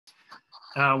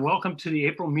Welcome to the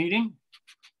April meeting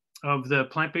of the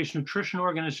Plant-Based Nutrition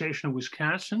Organization of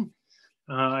Wisconsin.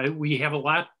 We have a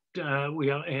lot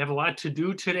to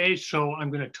do today, so I'm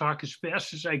going to talk as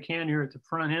fast as I can here at the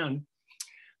front end.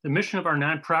 The mission of our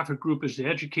nonprofit group is to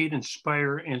educate,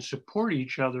 inspire, and support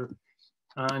each other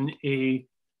on an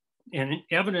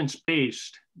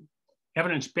evidence-backed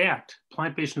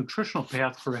plant-based nutritional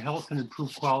path for health and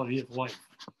improved quality of life.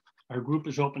 Our group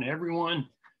is open to everyone,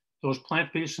 those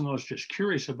plant-based and those just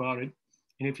curious about it.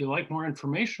 And if you'd like more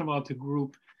information about the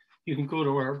group, you can go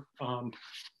to our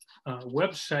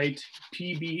website,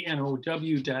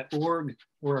 pbnow.org,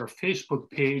 or our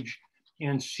Facebook page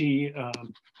and see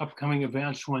upcoming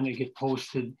events when they get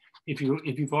posted. If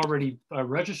you've already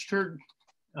registered,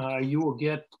 you will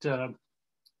get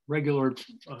regular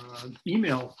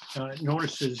email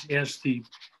notices as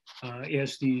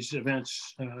these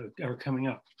events are coming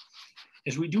up.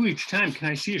 As we do each time, can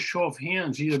I see a show of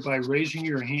hands, either by raising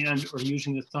your hand or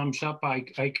using the thumbs up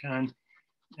icon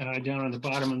down on the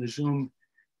bottom of the Zoom,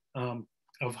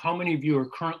 of how many of you are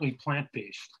currently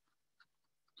plant-based?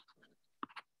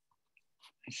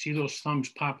 I see those thumbs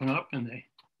popping up, and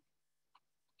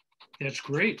that's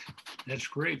great. That's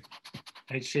great.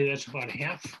 I'd say that's about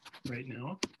half right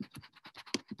now.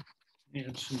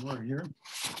 And some more here.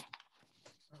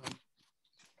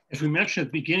 As we mentioned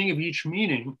at the beginning of each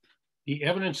meeting, the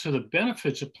evidence of the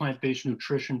benefits of plant-based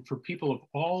nutrition for people of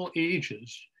all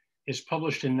ages, as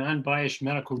published in non-biased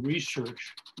medical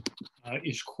research,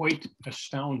 is quite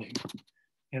astounding.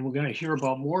 And we're going to hear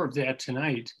about more of that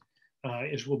tonight,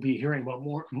 as we'll be hearing about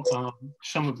more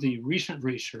some of the recent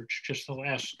research, just the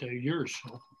last year or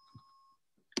so.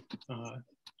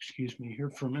 Excuse me here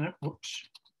for a minute. Whoops.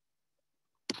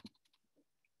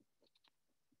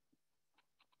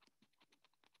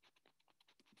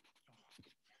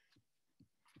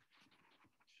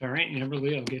 All right,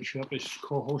 Amberly, I'll get you up as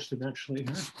co-host eventually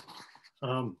here.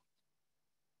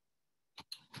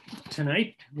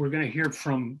 Tonight, you're going to hear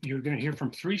from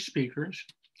three speakers.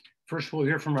 First, we'll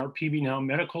hear from our PB Now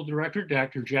Medical Director,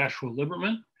 Dr. Joshua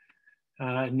Liberman.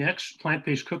 Next,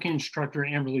 plant-based cooking instructor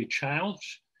Amberly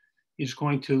Childs is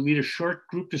going to lead a short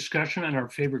group discussion on our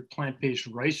favorite plant-based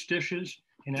rice dishes,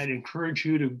 and I'd encourage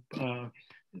you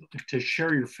to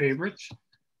share your favorites.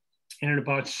 And at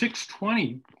about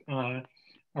 6:20,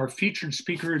 our featured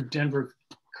speaker, Denver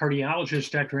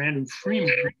cardiologist, Dr. Andrew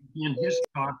Freeman, will begin his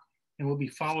talk and will be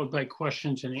followed by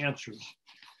questions and answers.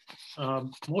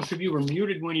 Most of you were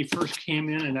muted when you first came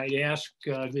in, and I'd ask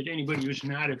that anybody who's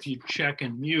not, if you check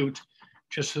and mute,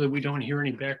 just so that we don't hear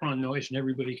any background noise and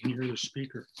everybody can hear the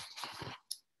speaker.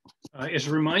 As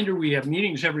a reminder, we have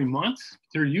meetings every month.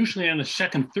 They're usually on the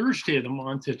second Thursday of the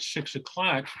month at 6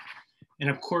 o'clock. And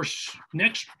of course,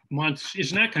 next month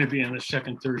is not going to be on the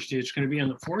second Thursday. It's going to be on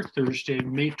the fourth Thursday,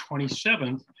 May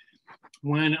 27th,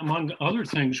 when, among other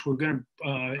things, we're going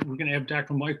to have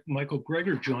Dr. Michael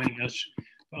Greger joining us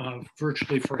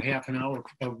virtually for half an hour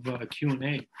of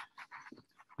Q&A.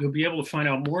 You'll be able to find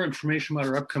out more information about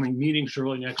our upcoming meetings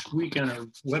early next week on our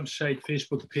website,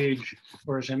 Facebook page,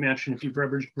 or as I mentioned, if you've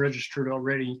registered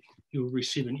already, you will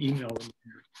receive an email.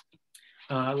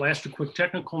 Last, a quick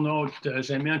technical note.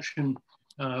 As I mentioned,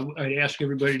 I'd ask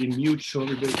everybody to mute so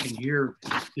everybody can hear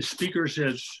the speakers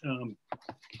as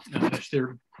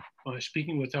they're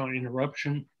speaking without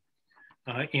interruption.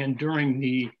 And during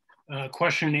the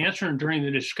question and answer and during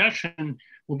the discussion,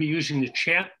 we'll be using the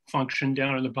chat function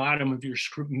down at the bottom of your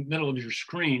middle of your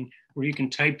screen, where you can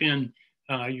type in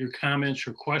your comments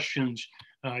or questions,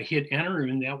 hit enter,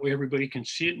 and that way everybody can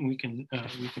see it and we can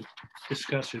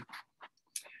discuss it.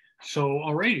 So,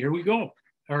 all right, here we go.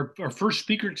 Our first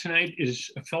speaker tonight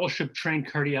is a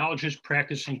fellowship-trained cardiologist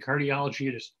practicing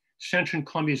cardiology at Ascension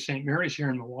Columbia St. Mary's here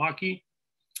in Milwaukee.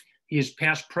 He is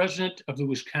past president of the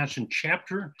Wisconsin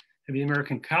chapter of the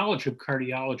American College of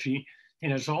Cardiology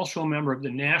and is also a member of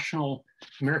the National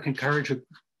American College of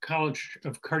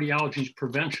Cardiology's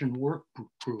Prevention Work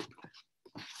Group.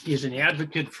 He is an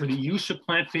advocate for the use of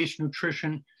plant-based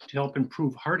nutrition to help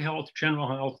improve heart health, general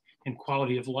health, and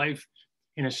quality of life,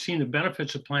 and has seen the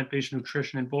benefits of plant-based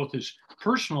nutrition in both his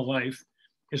personal life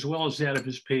as well as that of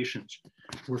his patients.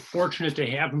 We're fortunate to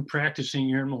have him practicing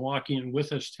here in Milwaukee and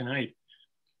with us tonight.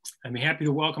 I'm happy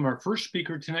to welcome our first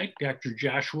speaker tonight, Dr.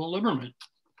 Joshua Liberman.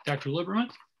 Dr. Liberman.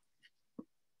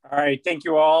 All right, thank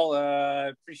you all.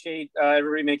 Appreciate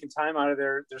everybody making time out of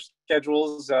their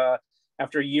schedules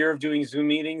after a year of doing Zoom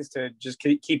meetings to just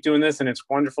keep doing this, and it's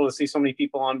wonderful to see so many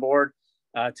people on board.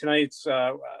 Tonight's,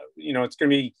 it's going to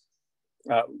be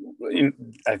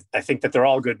I think that they're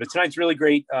all good, but tonight's really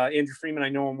great. Andrew Freeman, I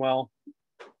know him well.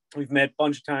 We've met a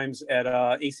bunch of times at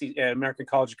American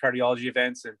College of Cardiology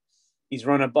events, and He's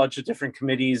run a bunch of different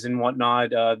committees and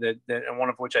whatnot, and one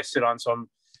of which I sit on. So I'm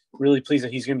really pleased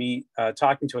that he's going to be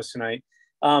talking to us tonight.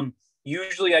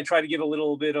 Usually I try to give a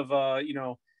little bit of a,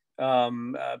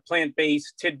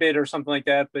 plant-based tidbit or something like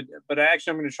that, but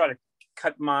actually I'm going to try to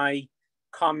cut my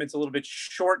comments a little bit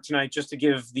short tonight just to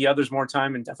give the others more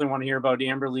time, and definitely want to hear about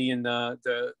Amberly and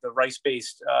the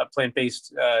rice-based,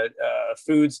 plant-based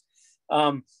foods.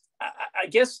 I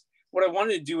guess what I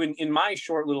wanted to do in my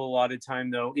short little allotted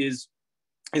time, though, is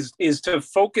to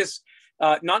focus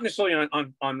not necessarily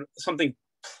on something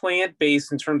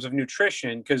plant-based in terms of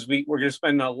nutrition, because we're going to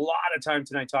spend a lot of time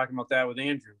tonight talking about that with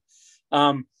Andrew.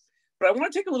 But I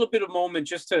want to take a little bit of a moment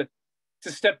just to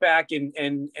step back and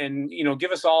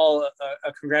give us all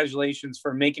a congratulations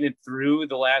for making it through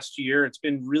the last year. It's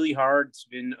been really hard. It's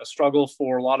been a struggle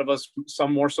for a lot of us,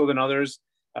 some more so than others.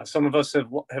 Some of us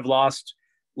have lost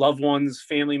loved ones,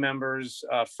 family members,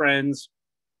 friends.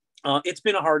 It's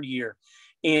been a hard year.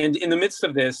 And in the midst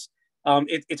of this,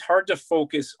 it's hard to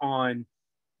focus on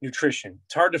nutrition.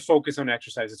 It's hard to focus on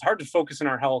exercise. It's hard to focus on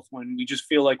our health when we just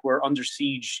feel like we're under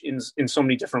siege in so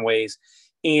many different ways.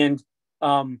 And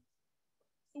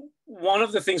one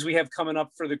of the things we have coming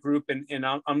up for the group, and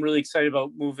I'm really excited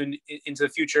about moving into the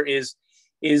future, is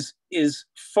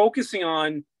focusing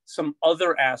on some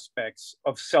other aspects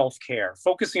of self-care,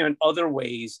 focusing on other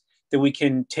ways that we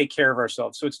can take care of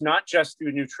ourselves. So it's not just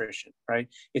through nutrition, right?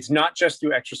 It's not just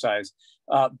through exercise,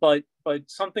 but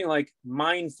something like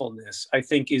mindfulness, I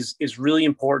think, is really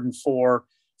important for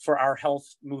our health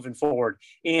moving forward.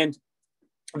 And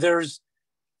there's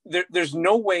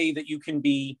no way that you can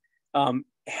be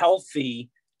healthy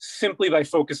simply by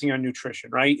focusing on nutrition,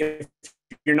 right? If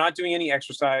you're not doing any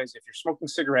exercise, if you're smoking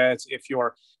cigarettes, if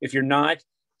you're not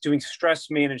doing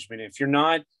stress management, if you're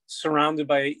not surrounded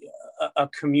by a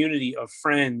community of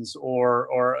friends,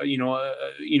 or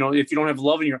if you don't have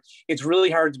love in your, it's really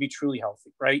hard to be truly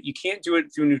healthy, right? You can't do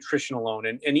it through nutrition alone.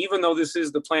 And even though this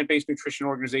is the Plant-Based Nutrition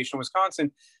Organization of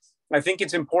Wisconsin, I think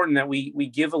it's important that we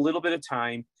give a little bit of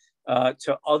time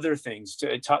to other things,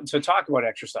 to talk about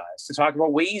exercise, to talk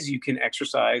about ways you can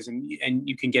exercise and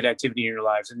you can get activity in your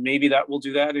lives. And maybe we'll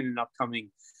do that in an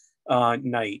upcoming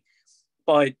night.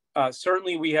 But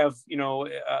certainly we have,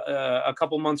 a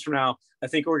couple months from now, I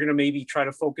think we're going to maybe try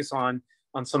to focus on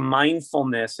some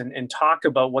mindfulness and talk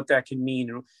about what that can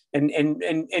mean,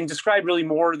 and describe really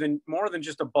more than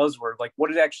just a buzzword, like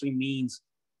what it actually means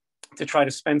to try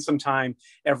to spend some time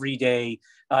every day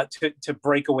to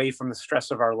break away from the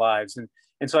stress of our lives.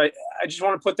 And so I just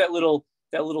want to put that little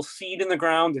seed in the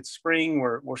ground. It's spring.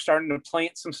 We're starting to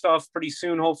plant some stuff pretty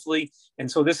soon, hopefully. And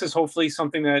so this is hopefully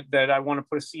something that I want to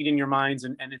put a seed in your minds,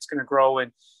 and it's going to grow,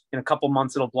 and in a couple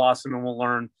months it'll blossom, and we'll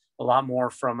learn a lot more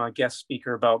from a guest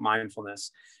speaker about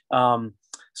mindfulness.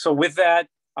 So with that,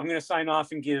 I'm going to sign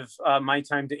off and give my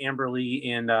time to Amberly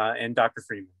and Dr.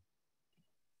 Freeman.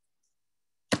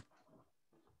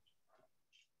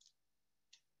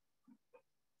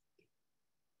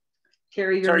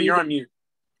 Carrie, you're on mute.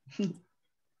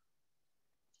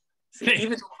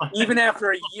 See, even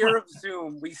after a year of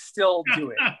Zoom, we still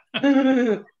do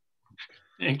it.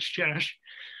 Thanks, Josh.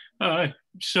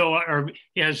 So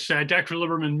as Dr.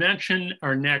 Lieberman mentioned,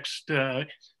 our next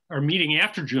our meeting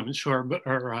after June, so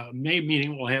our May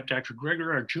meeting, we'll have Dr.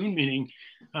 Greger. Our June meeting,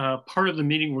 part of the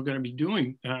meeting, we're going to be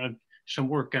doing some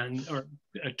work on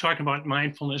talking about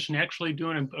mindfulness, and actually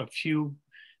doing a few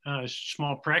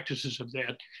small practices of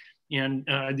that. And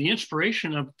the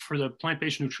inspiration for the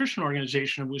Plant-Based Nutrition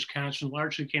Organization of Wisconsin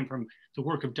largely came from the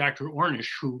work of Dr. Ornish,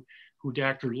 who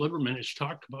Dr. Lieberman has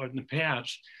talked about in the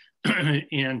past.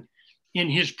 And in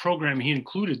his program, he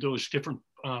included those different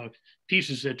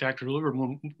pieces that Dr.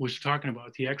 Lieberman was talking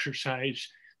about: the exercise,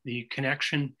 the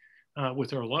connection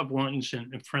with our loved ones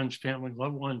and friends, family,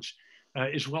 loved ones,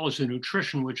 as well as the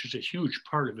nutrition, which is a huge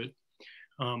part of it.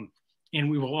 And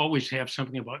we will always have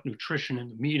something about nutrition in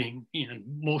the meeting, and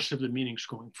most of the meetings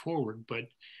going forward, but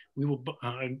we will,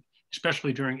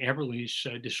 especially during Everly's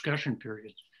discussion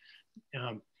periods.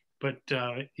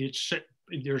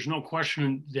 There's no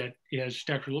question that, as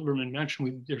Dr. Lieberman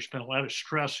mentioned, there's been a lot of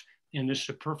stress, and this is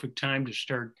a perfect time to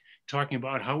start talking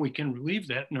about how we can relieve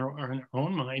that in our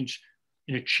own minds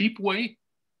in a cheap way,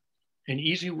 an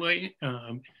easy way,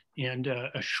 and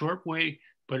a short way,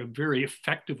 but a very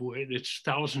effective way that's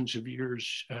thousands of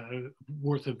years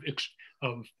worth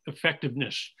of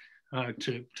effectiveness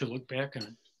to look back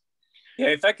on. Yeah,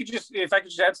 if I could just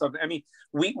add something. I mean,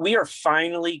 we are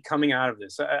finally coming out of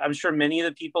this. I'm sure many of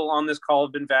the people on this call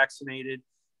have been vaccinated.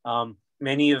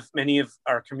 Many of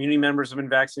our community members have been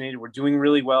vaccinated. We're doing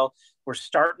really well. We're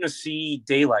starting to see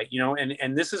daylight,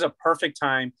 and this is a perfect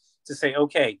time to say,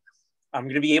 okay, I'm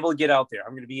going to be able to get out there.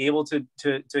 I'm going to be able to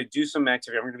do some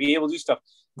activity. I'm going to be able to do stuff.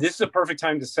 This is a perfect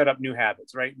time to set up new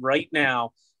habits, right? Right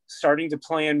now, starting to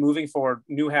plan moving forward,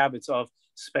 new habits of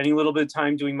spending a little bit of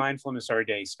time doing mindfulness every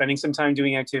day, spending some time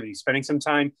doing activities, spending some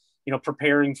time,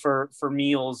 preparing for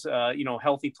meals,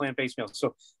 healthy plant-based meals.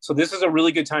 So this is a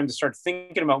really good time to start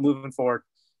thinking about moving forward.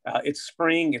 It's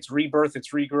spring, it's rebirth,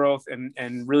 it's regrowth,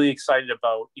 and really excited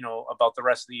about, about the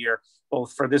rest of the year,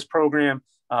 both for this program,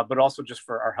 but also just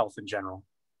for our health in general.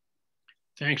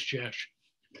 Thanks, Josh.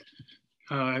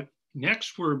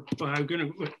 Next, we're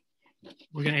going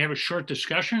to have a short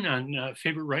discussion on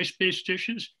favorite rice-based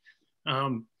dishes.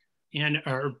 And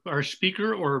our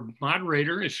speaker or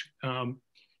moderator is well,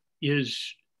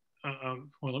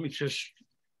 let me just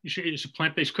say, is a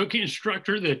plant-based cooking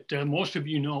instructor that most of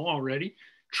you know already,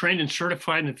 trained and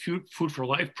certified in the Food for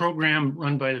Life program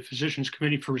run by the Physicians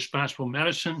Committee for Responsible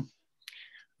Medicine.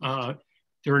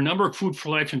 There are a number of Food for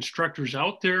Life instructors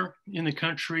out there in the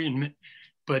country,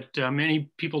 but many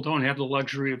people don't have the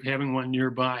luxury of having one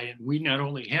nearby. And we not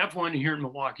only have one here in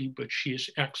Milwaukee, but she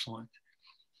is excellent.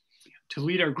 To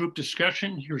lead our group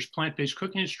discussion, here's plant-based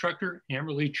cooking instructor,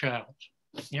 Amberly Childs.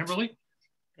 Amberly?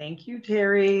 Thank you,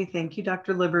 Terry. Thank you,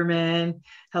 Dr. Liberman.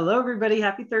 Hello, everybody.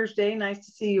 Happy Thursday. Nice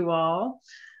to see you all.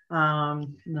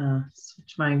 I'm gonna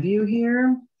switch my view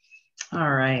here.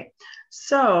 All right.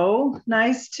 So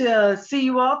nice to see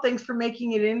you all. Thanks for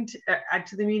making it into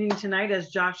to the meeting tonight. As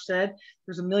Josh said,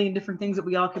 there's a million different things that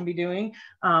we all can be doing,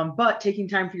 but taking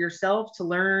time for yourself to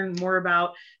learn more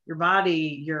about your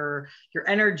body, your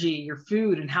energy, your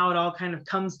food, and how it all kind of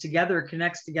comes together,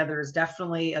 connects together, is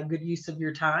definitely a good use of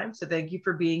your time. So thank you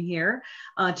for being here.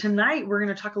 Tonight, we're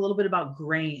going to talk a little bit about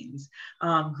grains.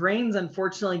 Grains,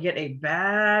 unfortunately, get a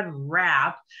bad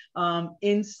rap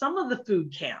in some of the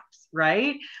food camps,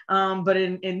 right? But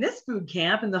in this food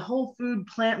camp, in the whole food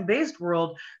plant-based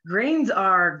world, grains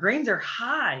are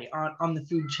high on the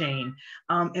food chain,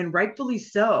 and rightfully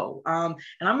so. And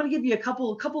I'm going to give you a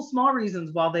couple small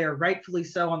reasons why they are rightfully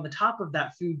so on the top of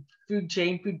that food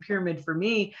chain, food pyramid for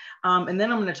me. And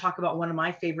then I'm going to talk about one of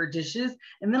my favorite dishes.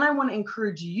 And then I want to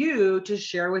encourage you to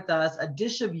share with us a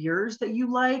dish of yours that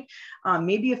you like,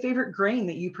 maybe a favorite grain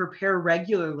that you prepare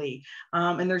regularly.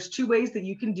 And there's two ways that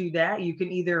you can do that. You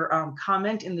can either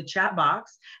comment in the chat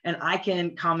box and I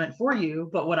can comment for you.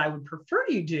 But what I would prefer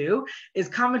you do is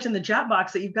comment in the chat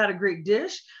box that you've got a great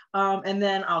dish. And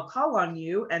then I'll call on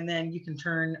you, and then you can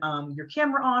turn your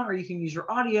camera on, or you can use your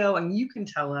audio and you can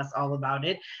tell us all about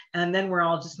it. And then we're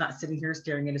all just not sitting here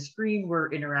staring at a screen,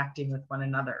 we're interacting with one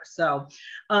another. So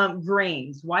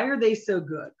grains, why are they so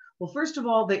good? Well, first of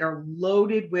all, they are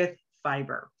loaded with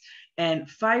fiber. And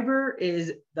fiber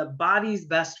is the body's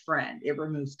best friend. It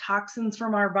removes toxins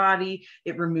from our body.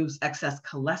 It removes excess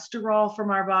cholesterol from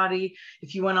our body.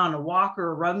 If you went on a walk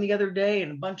or a run the other day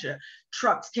and a bunch of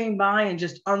trucks came by and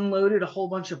just unloaded a whole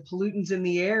bunch of pollutants in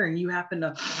the air and you happen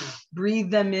to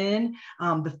breathe them in,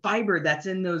 the fiber that's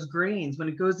in those grains, when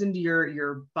it goes into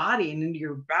your body and into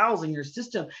your bowels and your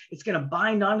system, it's going to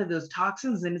bind onto those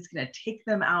toxins and it's going to take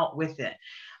them out with it.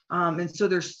 And so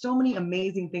there's so many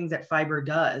amazing things that fiber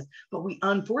does, but we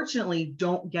unfortunately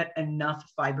don't get enough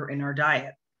fiber in our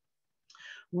diet.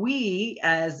 We,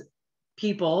 as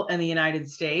people in the United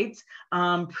States,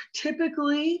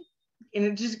 typically, and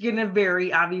it's just going to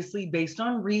vary, obviously, based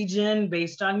on region,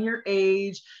 based on your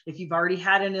age, if you've already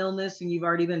had an illness and you've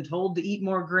already been told to eat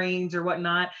more grains or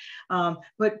whatnot.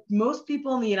 But most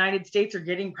people in the United States are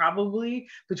getting probably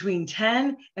between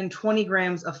 10 and 20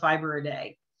 grams of fiber a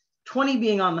day. 20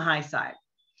 being on the high side.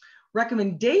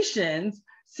 Recommendations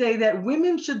say that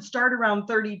women should start around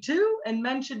 32 and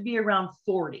men should be around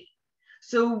 40.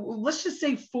 So let's just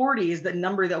say 40 is the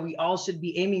number that we all should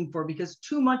be aiming for, because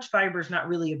too much fiber is not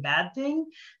really a bad thing,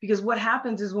 because what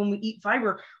happens is when we eat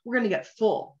fiber, we're going to get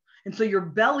full. And so your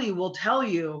belly will tell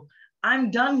you, I'm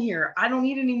done here. I don't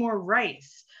need any more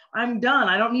rice. I'm done.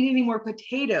 I don't need any more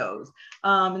potatoes.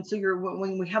 And so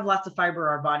when we have lots of fiber,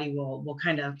 our body will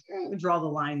kind of draw the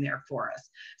line there for us.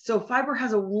 So fiber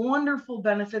has a wonderful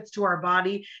benefits to our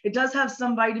body. It does have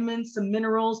some vitamins, some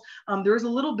minerals. There is a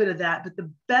little bit of that, but the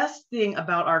best thing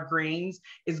about our grains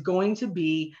is going to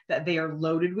be that they are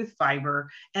loaded with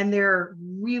fiber and they're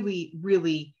really,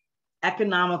 really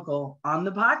economical on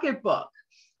the pocketbook.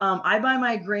 I buy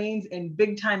my grains in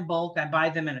big time bulk. I buy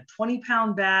them in a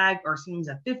 20-pound bag or sometimes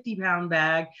a 50-pound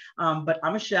bag. But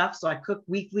I'm a chef, so I cook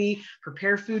weekly,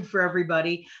 prepare food for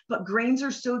everybody. But grains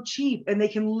are so cheap and they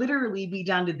can literally be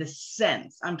down to the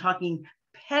cents. I'm talking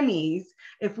pennies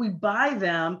if we buy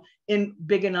them in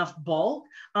big enough bulk,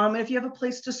 if you have a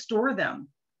place to store them.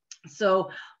 So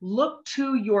look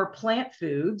to your plant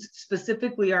foods,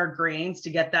 specifically our grains, to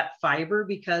get that fiber,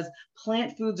 because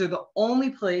plant foods are the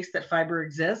only place that fiber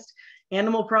exists.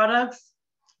 Animal products,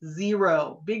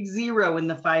 zero, big zero in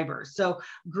the fiber. So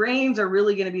grains are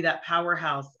really going to be that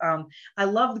powerhouse. I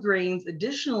love the grains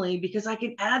additionally because I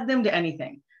can add them to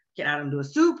anything. You can add them to a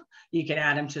soup. You can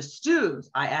add them to stews.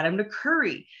 I add them to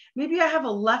curry. Maybe I have a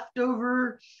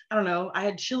leftover, I don't know, I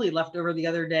had chili leftover the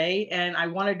other day and I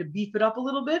wanted to beef it up a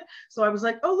little bit. So I was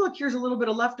like, oh, look, here's a little bit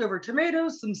of leftover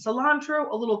tomatoes, some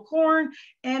cilantro, a little corn,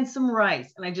 and some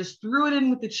rice. And I just threw it in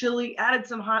with the chili, added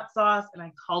some hot sauce, and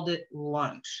I called it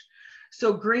lunch.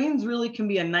 So grains really can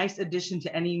be a nice addition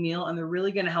to any meal, and they're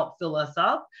really going to help fill us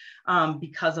up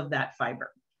because of that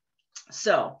fiber.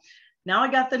 So now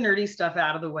I got the nerdy stuff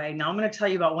out of the way. Now I'm going to tell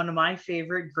you about one of my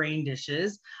favorite grain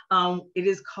dishes. It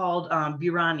is called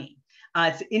biryani.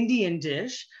 It's an Indian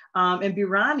dish. And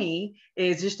biryani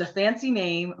is just a fancy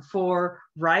name for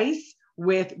rice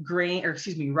with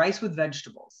rice with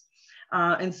vegetables.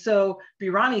 And so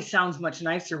biryani sounds much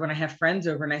nicer when I have friends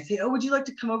over and I say, oh, would you like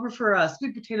to come over for a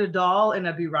sweet potato dal and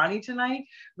a biryani tonight?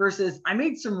 Versus I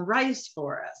made some rice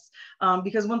for us.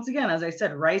 Because once again, as I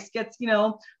said, rice gets,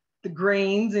 the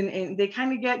grains and they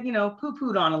kind of get,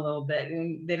 poo-pooed on a little bit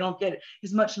and they don't get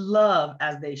as much love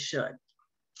as they should.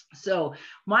 So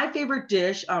my favorite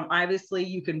dish, obviously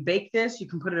you can bake this, you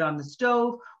can put it on the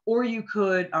stove, or you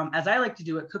could, as I like to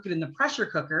do it, cook it in the pressure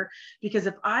cooker, because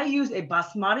if I use a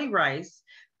basmati rice,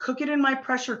 cook it in my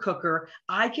pressure cooker,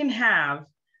 I can have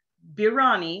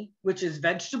biryani, which is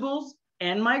vegetables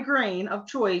and my grain of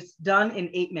choice, done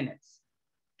in 8 minutes.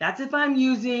 That's if I'm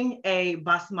using a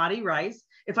basmati rice.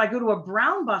 If I go to a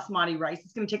brown basmati rice,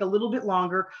 it's going to take a little bit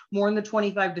longer, more in the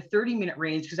 25 to 30 minute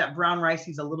range, because that brown rice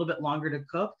needs a little bit longer to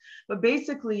cook. But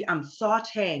basically, I'm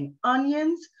sauteing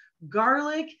onions,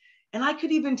 garlic, and I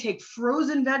could even take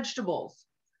frozen vegetables,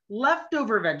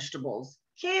 leftover vegetables,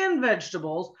 canned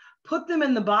vegetables, put them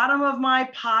in the bottom of my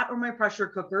pot or my pressure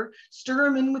cooker, stir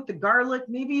them in with the garlic.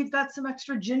 Maybe you've got some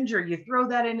extra ginger, you throw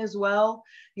that in as well.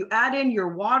 You add in your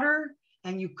water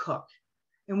and you cook.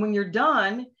 And when you're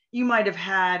done, you might have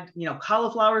had,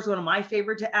 cauliflower is one of my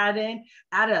favorite to add in.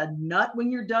 Add a nut when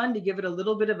you're done to give it a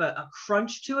little bit of a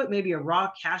crunch to it, maybe a raw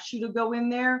cashew to go in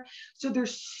there. So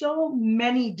there's so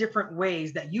many different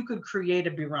ways that you could create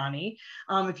a biryani.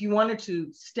 If you wanted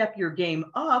to step your game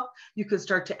up, you could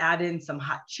start to add in some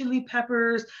hot chili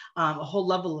peppers, a whole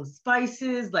level of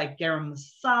spices like garam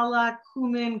masala,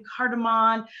 cumin,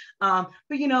 cardamom. But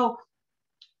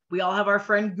we all have our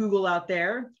friend Google out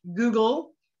there.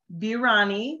 Google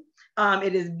biryani.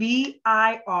 It is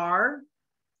biryani,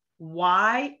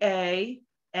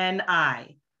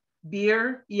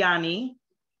 biryani.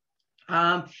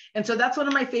 And so that's one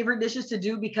of my favorite dishes to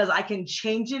do because I can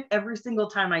change it every single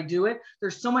time I do it.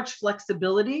 There's so much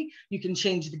flexibility. You can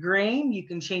change the grain, you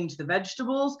can change the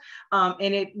vegetables,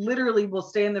 and it literally will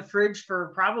stay in the fridge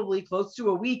for probably close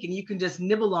to a week, and you can just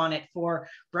nibble on it for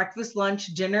breakfast, lunch,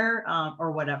 dinner,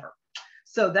 or whatever.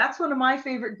 So that's one of my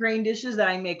favorite grain dishes that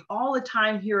I make all the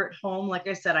time here at home. Like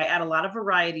I said, I add a lot of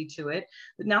variety to it.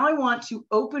 But now I want to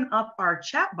open up our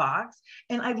chat box,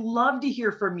 and I'd love to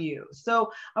hear from you.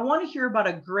 So I want to hear about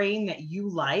a grain that you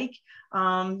like.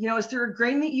 Is there a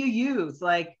grain that you use?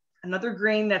 Like another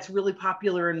grain that's really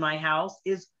popular in my house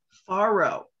is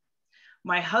farro.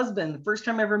 My husband, the first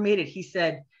time I ever made it, he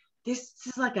said, this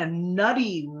is like a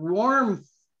nutty, warm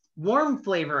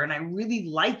flavor, and I really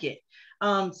like it.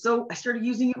 So I started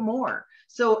using it more.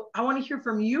 So I want to hear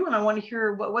from you, and I want to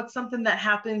hear what's something that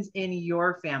happens in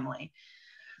your family.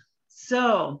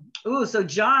 So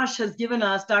Josh has given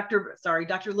us, Dr.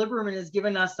 Liberman has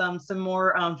given us some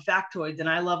more factoids, and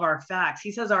I love our facts.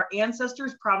 He says our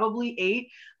ancestors probably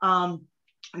ate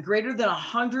greater than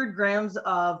 100 grams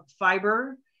of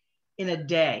fiber in a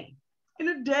day. In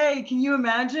a day, can you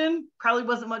imagine? Probably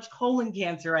wasn't much colon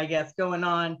cancer, I guess, going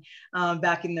on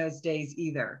back in those days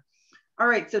either. All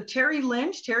right, so Terry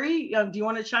Lynch. Terry, do you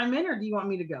want to chime in or do you want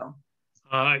me to go?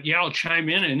 Yeah, I'll chime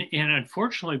in. And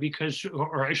unfortunately,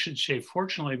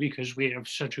 fortunately, because we have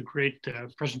such a great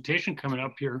presentation coming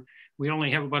up here, we only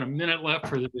have about a minute left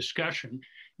for the discussion.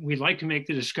 We'd like to make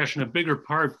the discussion a bigger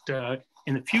part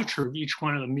in the future of each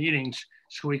one of the meetings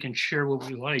so we can share what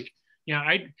we like.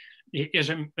 Yeah, as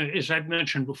I've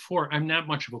mentioned before, I'm not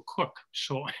much of a cook.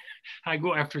 So I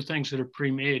go after things that are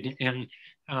pre-made, and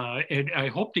I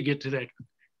hope to get to that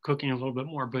cooking a little bit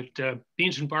more, but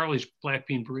Beans and Barley's black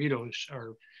bean burritos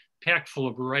are packed full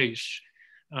of rice,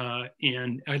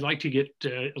 and I'd like to get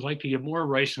more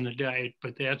rice in the diet,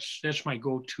 but that's my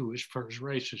go-to as far as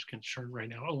rice is concerned right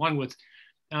now, along with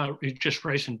just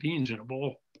rice and beans in a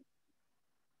bowl.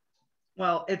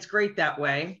 Well, it's great that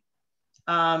way.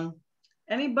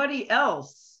 Anybody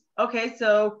else? Okay,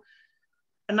 so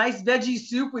a nice veggie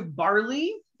soup with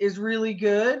barley is really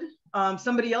good.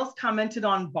 Somebody else commented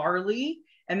on barley,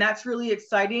 and that's really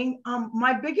exciting.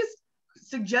 My biggest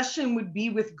suggestion would be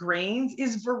with grains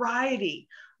is variety.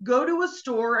 Go to a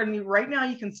store, and right now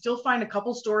you can still find a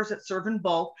couple stores that serve in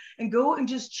bulk, and go and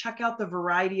just check out the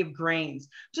variety of grains.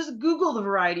 Just Google the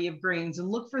variety of grains and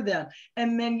look for them.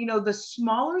 And then, you know, the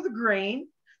smaller the grain,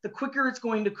 the quicker it's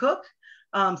going to cook.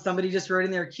 Somebody just wrote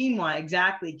in there quinoa.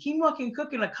 Exactly. Quinoa can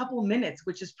cook in a couple minutes,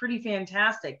 which is pretty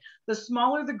fantastic. The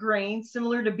smaller the grain,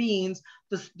 similar to beans,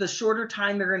 the shorter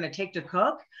time they're going to take to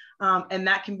cook. And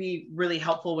that can be really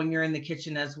helpful when you're in the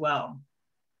kitchen as well.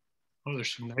 Oh,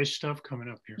 there's some nice stuff coming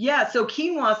up here. Yeah, so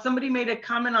quinoa, somebody made a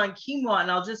comment on quinoa,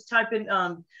 and I'll just type in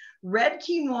red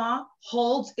quinoa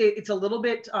holds, it's a little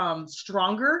bit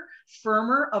stronger,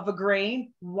 firmer of a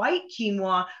grain. White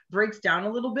quinoa breaks down a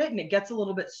little bit and it gets a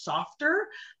little bit softer.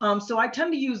 So I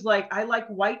tend to use I like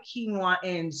white quinoa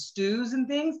in stews and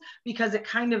things because it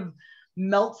kind of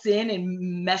melts in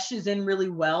and meshes in really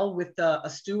well with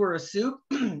a stew or a soup.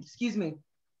 Excuse me.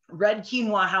 Red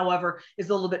quinoa, however, is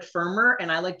a little bit firmer, and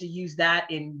I like to use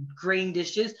that in grain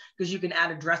dishes because you can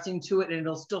add a dressing to it and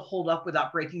it'll still hold up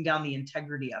without breaking down the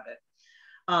integrity of it.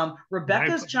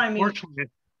 Rebecca's chiming.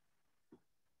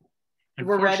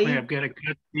 We're ready. I've got to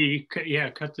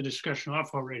cut the discussion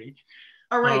off already.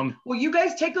 All right. Well, you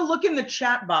guys take a look in the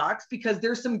chat box because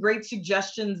there's some great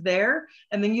suggestions there.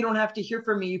 And then you don't have to hear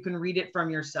from me. You can read it from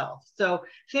yourself. So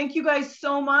thank you guys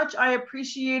so much. I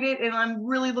appreciate it. And I'm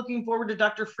really looking forward to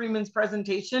Dr. Freeman's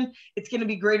presentation. It's going to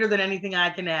be greater than anything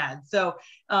I can add. So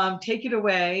take it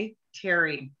away,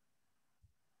 Terry.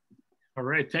 All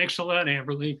right. Thanks a lot,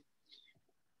 Amberly.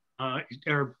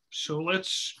 So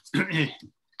let's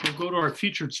we'll go to our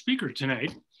featured speaker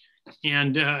tonight.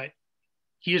 And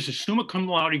he is a summa cum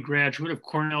laude graduate of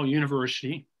Cornell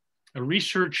University, a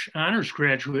research honors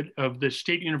graduate of the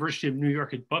State University of New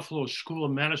York at Buffalo School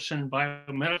of Medicine and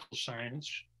Biomedical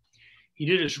Science. He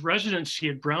did his residency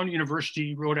at Brown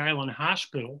University, Rhode Island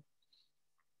Hospital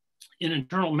in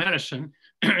internal medicine,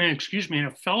 excuse me, and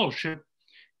a fellowship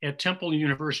at Temple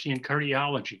University in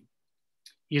cardiology.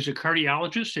 He is a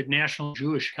cardiologist at National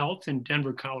Jewish Health in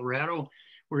Denver, Colorado,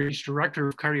 where he's director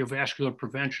of cardiovascular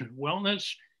prevention and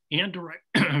wellness and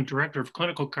director of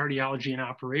clinical cardiology and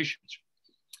operations.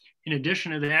 In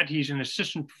addition to that, he's an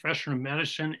assistant professor of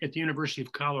medicine at the University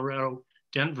of Colorado,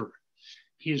 Denver.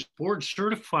 He is board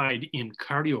certified in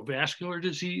cardiovascular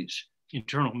disease,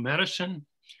 internal medicine,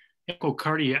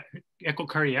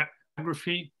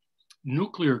 echocardiography,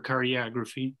 nuclear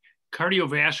cardiography,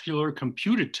 cardiovascular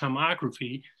computed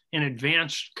tomography, and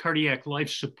advanced cardiac life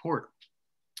support.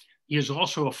 He is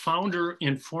also a founder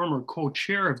and former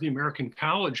co-chair of the American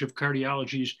College of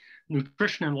Cardiology's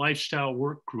Nutrition and Lifestyle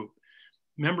Work Group.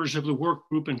 Members of the work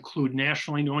group include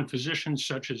nationally known physicians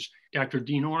such as Dr.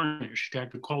 Dean Ornish,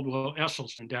 Dr. Caldwell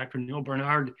Esselstyn, Dr. Neil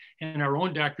Bernard, and our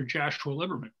own Dr. Joshua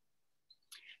Liberman.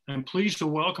 I'm pleased to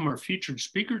welcome our featured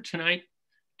speaker tonight,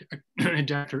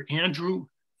 Dr. Andrew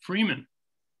Freeman.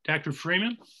 Dr.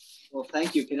 Freeman? Well,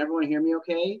 thank you. Can everyone hear me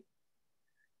okay?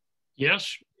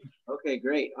 Yes. Okay,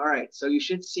 great. All right. So you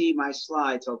should see my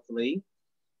slides, hopefully.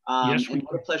 Yes, and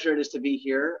what a pleasure it is to be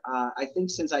here. I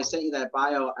think since I sent you that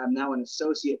bio, I'm now an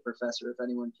associate professor, if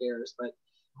anyone cares. But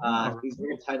these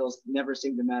little titles never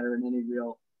seem to matter in any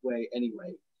real way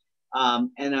anyway.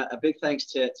 And a big thanks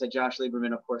to Josh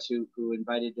Lieberman, of course, who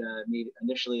invited me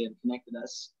initially and connected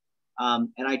us.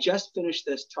 And I just finished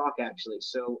this talk, actually.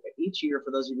 So each year,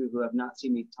 for those of you who have not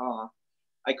seen me talk,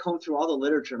 I comb through all the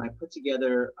literature and I put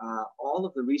together all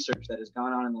of the research that has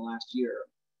gone on in the last year.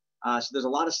 So there's a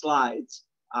lot of slides,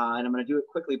 and I'm going to do it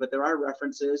quickly, but there are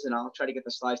references, and I'll try to get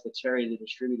the slides to Terry to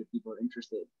distribute if people are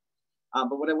interested.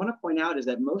 But what I want to point out is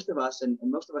that most of us, and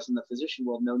most of us in the physician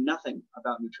world, know nothing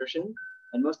about nutrition,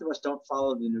 and most of us don't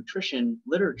follow the nutrition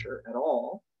literature at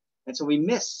all. And so we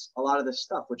miss a lot of this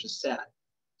stuff, which is sad.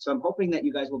 So I'm hoping that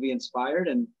you guys will be inspired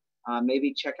and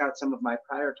maybe check out some of my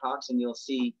prior talks, and you'll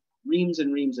see reams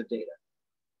and reams of data.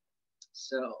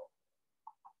 So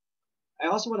I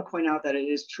also want to point out that it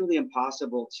is truly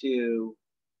impossible to,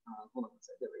 hold on one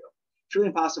second, there we go. Truly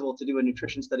impossible to do a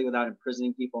nutrition study without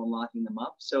imprisoning people and locking them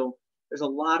up. So there's a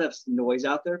lot of noise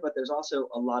out there, but there's also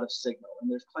a lot of signal, and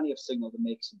there's plenty of signal to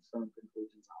make some firm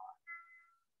conclusions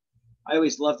on. I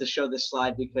always love to show this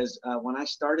slide because when I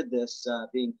started this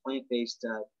being plant-based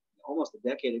almost a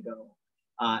decade ago,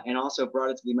 and also brought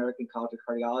it to the American College of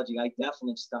Cardiology, I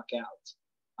definitely stuck out.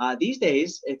 These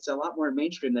days, it's a lot more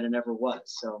mainstream than it ever was.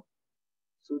 So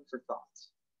food for thought.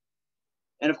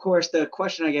 And of course, the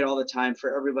question I get all the time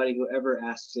for everybody who ever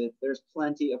asks it, there's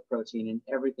plenty of protein in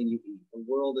everything you eat. The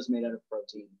world is made out of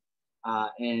protein.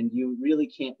 And you really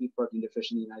can't be protein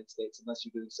deficient in the United States unless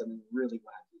you're doing something really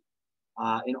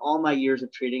wacky. In all my years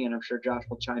of treating, and I'm sure Josh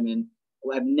will chime in,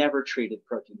 I've never treated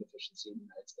protein deficiency in the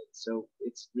United States. So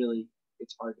it's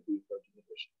hard to be protein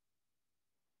deficient.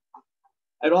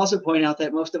 I'd also point out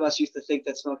that most of us used to think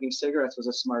that smoking cigarettes was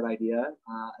a smart idea.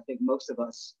 I think most of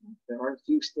us, there are a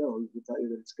few still who will tell you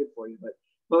that it's good for you, but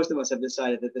most of us have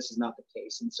decided that this is not the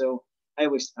case. And so I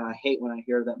always hate when I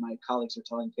hear that my colleagues are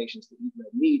telling patients to eat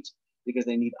red meat because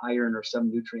they need iron or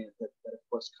some nutrient that of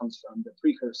course comes from the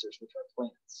precursors, which are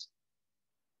plants.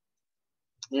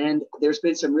 And there's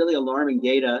been some really alarming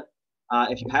data.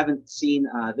 If you haven't seen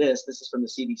this is from the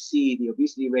CDC. The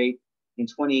obesity rate in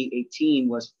 2018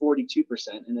 was 42%,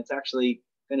 and it's actually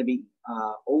going to be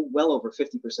well over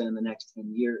 50% in the next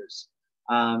 10 years.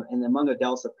 And among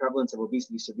adults, the prevalence of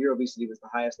obesity, severe obesity, was the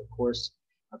highest, of course,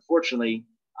 unfortunately,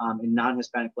 in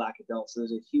non-Hispanic Black adults. So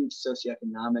there's a huge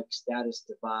socioeconomic status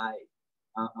divide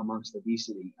amongst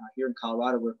obesity. Here in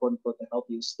Colorado, we're quote unquote the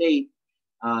healthiest state,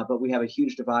 but we have a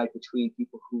huge divide between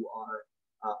people who are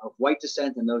of white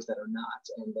descent and those that are not.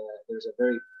 And there's a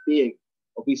very big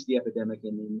obesity epidemic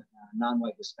in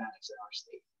non-white Hispanics in our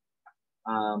state.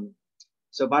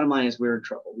 So bottom line is we're in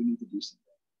trouble. We need to do something.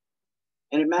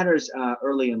 And it matters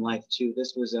early in life too.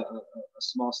 This was a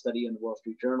small study in the Wall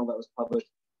Street Journal that was published.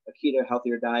 A keto,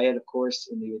 healthier diet, of course,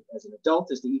 as an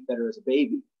adult, is to eat better as a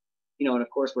baby. And of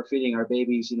course we're feeding our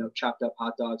babies, chopped up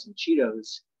hot dogs and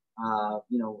Cheetos.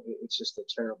 It's just a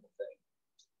terrible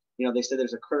thing. They said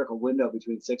there's a critical window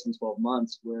between 6 and 12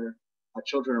 months where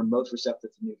children are most receptive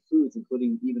to new foods,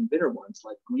 including even bitter ones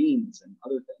like greens and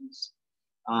other things.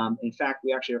 In fact,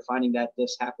 we actually are finding that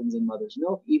this happens in mother's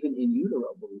milk, even in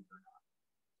utero, believe it or not.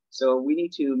 So we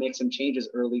need to make some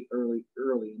changes early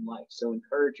in life. So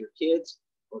encourage your kids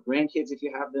or grandkids, if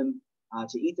you have them,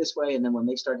 to eat this way, and then when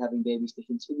they start having babies, to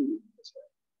continue eating this way.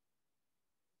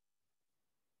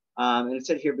 And it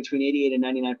said here between 88 and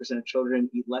 99% of children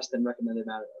eat less than recommended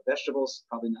amount of vegetables.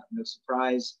 Probably no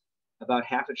surprise. About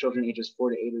half of children ages 4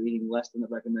 to 8 are eating less than the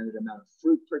recommended amount of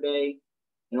fruit per day.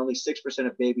 And only 6%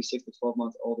 of babies 6 to 12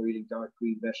 months old are eating dark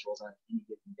green vegetables on any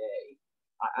given day.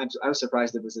 I was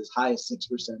surprised it was as high as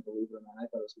 6%, believe it or not. I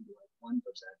thought it was going to be like 1%.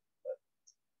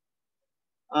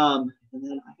 But, and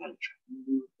then I got to try to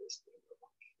move this thing over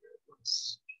here.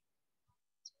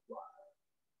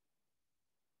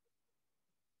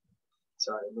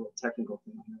 Sorry, a little technical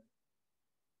thing here.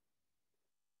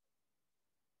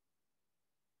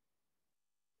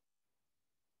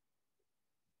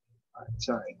 All right,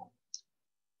 sorry.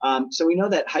 So we know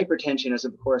that hypertension is,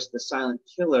 of course, the silent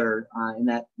killer, in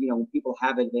that, when people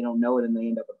have it, they don't know it, and they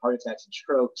end up with heart attacks and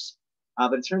strokes.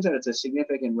 But it turns out it's a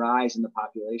significant rise in the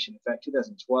population. In fact,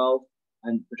 2012,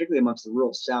 and particularly amongst the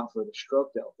rural South where the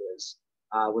stroke belt is,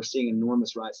 we're seeing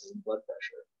enormous rises in blood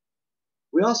pressure.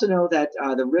 We also know that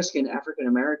the risk in African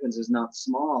Americans is not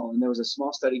small, and there was a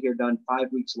small study here done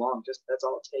 5 weeks long. That's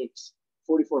all it takes.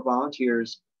 44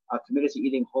 volunteers committed to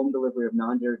eating home delivery of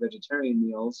non-dairy vegetarian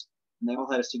meals, and they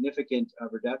all had a significant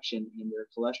reduction in their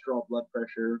cholesterol, blood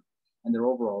pressure, and their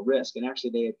overall risk. And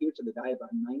actually, they adhered to the diet about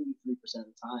 93% of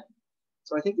the time.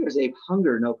 So I think there's a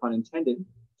hunger, no pun intended,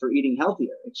 for eating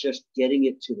healthier. It's just getting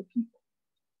it to the people.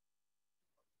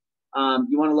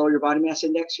 You want to lower your body mass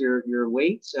index, your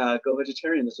weight, go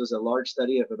vegetarian. This was a large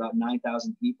study of about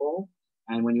 9,000 people.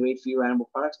 And when you ate fewer animal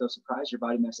products, no surprise, your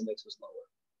body mass index was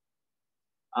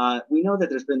lower. We know that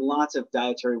there's been lots of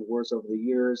dietary wars over the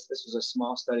years. This was a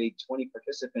small study, 20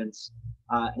 participants,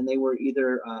 and they were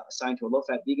either assigned to a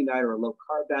low-fat vegan diet or a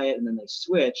low-carb diet, and then they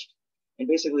switched. And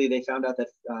basically, they found out that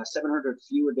 700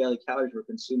 fewer daily calories were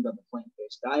consumed on the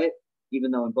plant-based diet,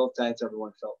 even though in both diets,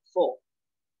 everyone felt full.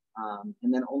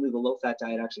 And then only the low-fat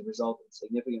diet actually resulted in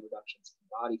significant reductions in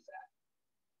body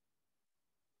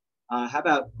fat. How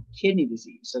about kidney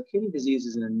disease? So kidney disease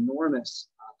is an enormous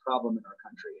problem in our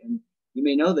country. And you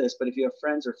may know this, but if you have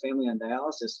friends or family on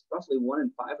dialysis, roughly 1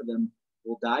 in 5 of them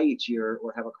will die each year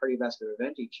or have a cardiovascular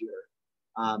event each year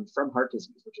from heart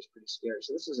disease, which is pretty scary.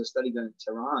 So this is a study done in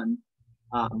Tehran,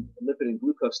 a lipid and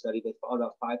glucose study. They followed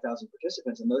out 5,000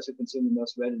 participants, and those who consume the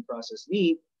most red and processed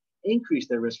meat increased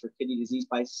their risk for kidney disease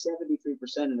by 73%,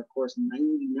 and of course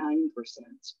 99%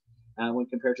 when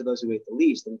compared to those who ate the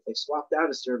least. And if they swapped out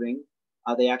a serving,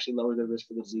 they actually lowered their risk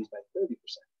for the disease by 30%.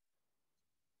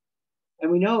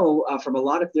 And we know from a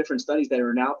lot of different studies that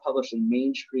are now published in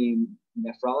mainstream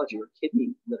nephrology or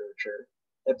kidney literature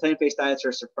that plant-based diets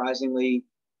are surprisingly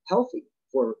healthy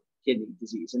for kidney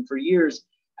disease. And for years,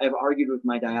 I've argued with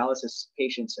my dialysis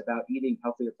patients about eating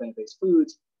healthier plant-based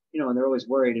foods, and they're always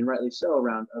worried, and rightly so,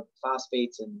 around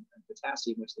phosphates and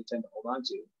potassium, which they tend to hold on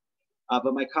to.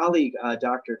 But my colleague,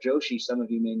 Dr. Joshi, some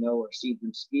of you may know or seen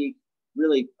him speak,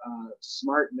 really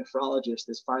smart nephrologist,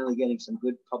 is finally getting some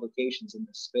good publications in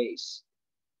this space.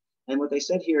 And what they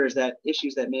said here is that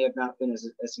issues that may have not been as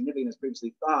significant as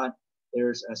previously thought,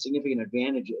 there's significant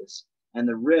advantages. And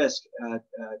the risk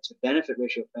to benefit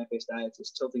ratio of plant-based diets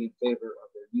is tilting in favor of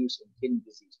their use in kidney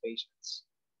disease patients.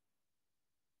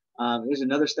 There's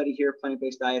another study here,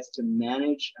 plant-based diets to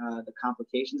manage the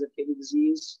complications of kidney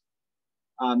disease.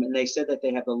 And they said that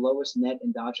they have the lowest net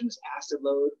endogenous acid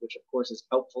load, which of course is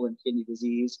helpful in kidney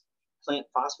disease. Plant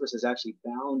phosphorus is actually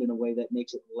bound in a way that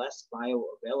makes it less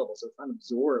bioavailable, so it's not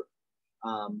absorbed.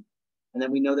 And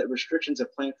then we know that restrictions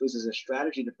of plant foods as a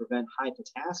strategy to prevent high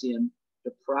potassium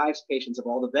deprives patients of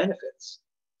all the benefits.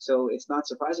 So it's not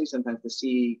surprising sometimes to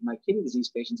see my kidney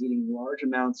disease patients eating large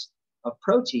amounts of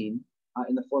protein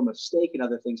in the form of steak and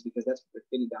other things because that's what their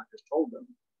kidney doctors told them.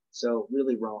 So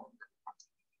really wrong.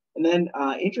 And then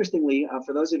interestingly,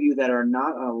 for those of you that are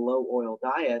not on a low oil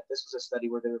diet, this was a study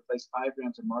where they replaced 5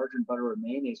 grams of margarine, butter, or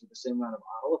mayonnaise with the same amount of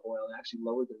olive oil and actually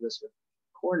lowered the risk of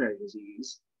coronary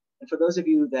disease. And for those of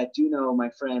you that do know my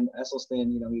friend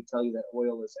Esselstyn, he'd tell you that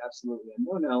oil is absolutely a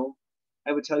no-no.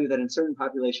 I would tell you that in certain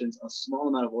populations, a small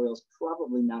amount of oil is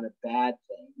probably not a bad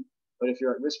thing. But if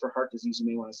you're at risk for heart disease, you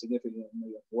may want to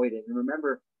significantly avoid it. And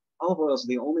remember, olive oil is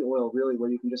the only oil really where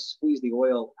you can just squeeze the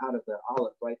oil out of the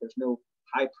olive, right? There's no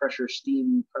high pressure,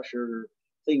 steam pressure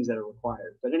things that are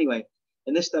required. But anyway,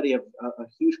 in this study of a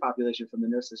huge population from the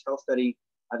Nurses Health Study,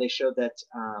 they showed that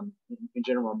in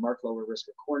general, a marked lower risk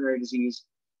of coronary disease,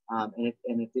 and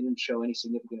it didn't show any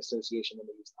significant association when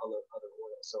they used other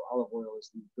oils. So olive oil is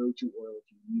the go-to oil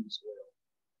if you use oil.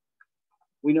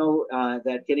 We know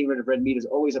that getting rid of red meat is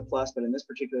always a plus, but in this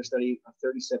particular study of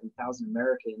 37,000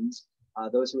 Americans,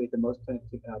 those who ate the most plant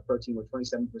protein were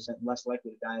 27% less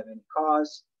likely to die of any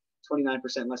cause, 29%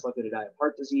 less likely to die of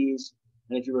heart disease.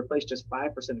 And if you replace just 5%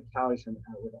 of calories from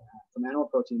animal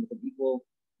protein with an equal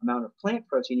amount of plant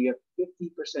protein, you have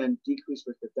 50% decreased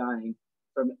risk of dying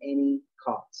from any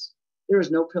cause. There is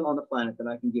no pill on the planet that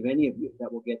I can give any of you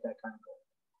that will get that kind of goal.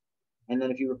 And then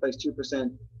if you replace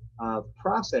 2% of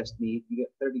processed meat, you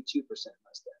get 32% less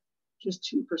death. Just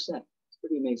 2%. It's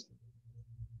pretty amazing.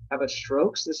 How about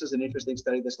strokes? This is an interesting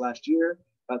study this last year.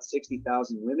 About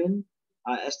 60,000 women.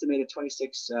 Estimated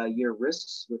 26-year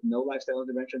risks with no lifestyle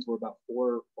interventions were about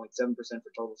 4.7%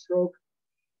 for total stroke.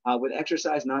 With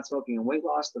exercise, not smoking, and weight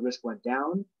loss, the risk went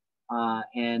down.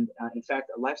 In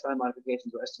fact, lifestyle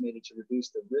modifications were estimated to reduce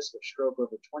the risk of stroke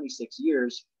over 26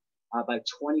 years by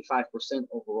 25%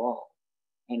 overall,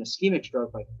 and ischemic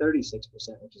stroke by 36%,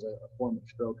 which is a form of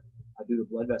stroke due to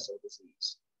blood vessel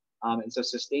disease. And so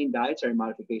sustained dietary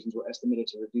modifications were estimated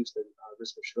to reduce the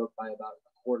risk of stroke by about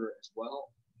a quarter as well.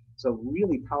 So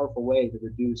really powerful way to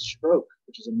reduce stroke,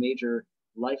 which is a major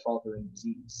life-altering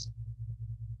disease.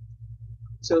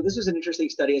 So this is an interesting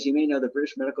study. As you may know, the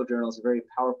British Medical Journal is a very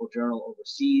powerful journal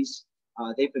overseas.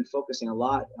 They've been focusing a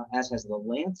lot, as has the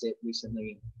Lancet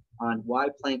recently, on why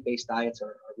plant-based diets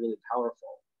are really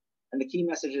powerful. And the key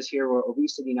messages here were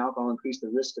obesity and alcohol increase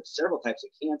the risk of several types of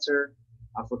cancer.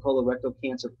 For colorectal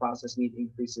cancer, processed meat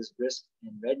increases risk,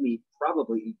 and red meat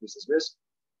probably increases risk.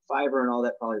 Fiber and all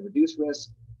that probably reduce risk.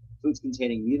 Foods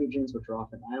containing mutagens, which are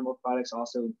often animal products,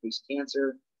 also increase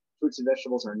cancer. Fruits and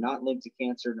vegetables are not linked to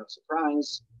cancer, no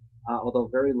surprise, although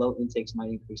very low intakes might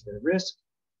increase their risk.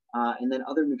 And then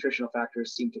other nutritional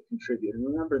factors seem to contribute. And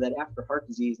remember that after heart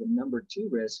disease, the number 2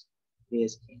 risk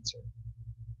is cancer.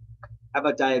 How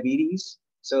about diabetes?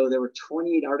 So there were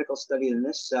 28 articles studied in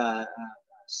this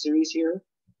series here,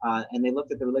 and they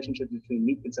looked at the relationship between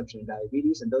meat consumption and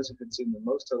diabetes, and those who consume the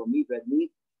most total meat, red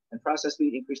meat, and processed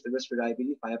meat increased the risk for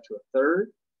diabetes by up to a third.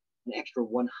 An extra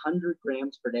 100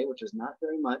 grams per day, which is not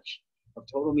very much, of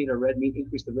total meat or red meat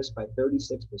increased the risk by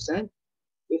 36%.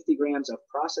 50 grams of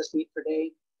processed meat per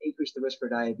day increased the risk for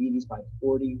diabetes by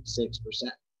 46%.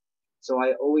 So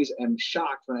I always am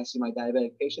shocked when I see my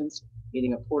diabetic patients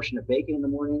eating a portion of bacon in the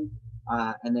morning,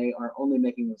 and they are only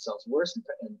making themselves worse.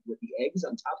 And with the eggs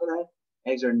on top of that,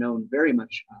 eggs are known very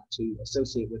much to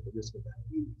associate with the risk of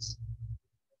diabetes.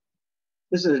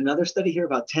 This is another study here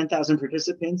about 10,000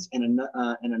 participants and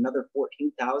another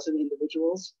 14,000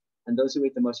 individuals. And those who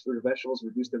ate the most fruit or vegetables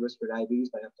reduced their risk for diabetes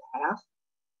by up to half.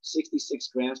 66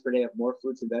 grams per day of more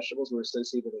fruits and vegetables were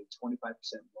associated with a 25%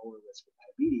 lower risk for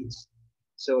diabetes.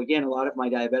 So again, a lot of my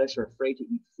diabetics are afraid to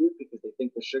eat fruit because they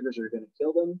think the sugars are going to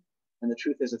kill them. And the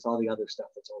truth is, it's all the other stuff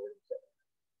that's already killing them.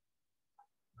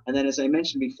 And then, as I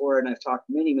mentioned before, and I've talked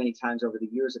many, many times over the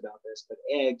years about this, but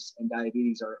eggs and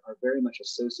diabetes are very much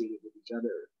associated with each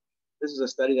other. This is a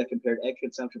study that compared egg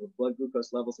consumption with blood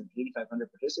glucose levels in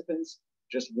 8,500 participants.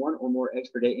 Just 1 or more eggs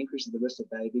per day increases the risk of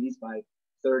diabetes by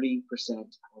 30%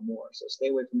 or more. So stay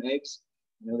away from eggs.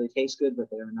 I know they taste good, but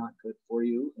they are not good for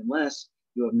you unless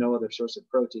you have no other source of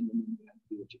protein, and then you have to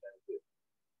do what you got to do.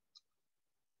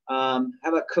 How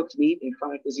about cooked meat in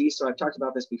chronic disease? So I've talked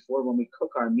about this before. When we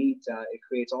cook our meat, it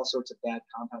creates all sorts of bad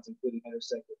compounds, including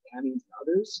heterocycloamines and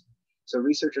others. So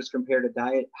researchers compared a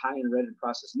diet high in red and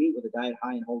processed meat with a diet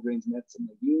high in whole grains, nuts, and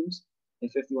legumes in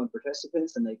 51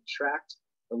 participants, and they tracked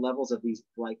the levels of these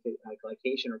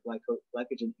glycation or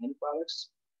glycogen end products,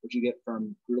 which you get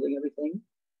from grilling everything.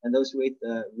 And those who ate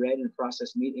the red and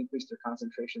processed meat increased their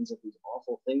concentrations of these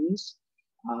awful things,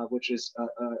 which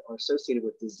are associated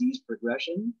with disease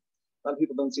progression. A lot of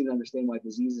people don't seem to understand why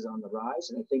disease is on the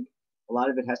rise, and I think a lot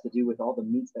of it has to do with all the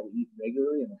meats that we eat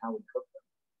regularly and how we cook them.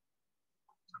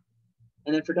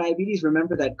 And then for diabetes,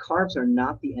 remember that carbs are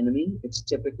not the enemy. It's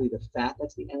typically the fat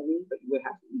that's the enemy, but you would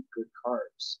have to eat good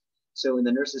carbs. So in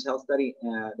the Nurses' Health Study,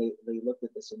 they looked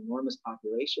at this enormous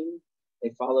population.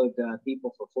 They followed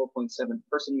people for 4.7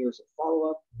 person-years of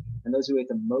follow-up, and those who ate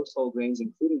the most whole grains,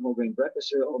 including whole grain breakfast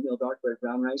cereal, oatmeal, dark bread,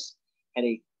 brown rice, had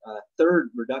a third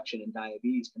reduction in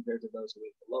diabetes compared to those who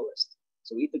ate the lowest.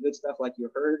 So eat the good stuff like you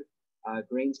heard.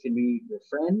 Grains can be your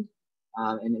friend,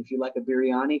 and if you like a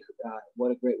biryani,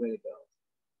 what a great way to go.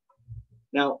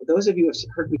 Now, those of you who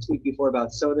have heard me speak before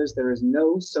about sodas, there is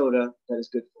no soda that is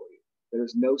good for you. There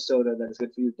is no soda that is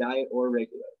good for you, diet or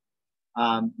regular.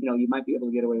 You might be able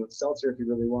to get away with seltzer if you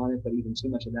really want it, but even too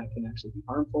much of that can actually be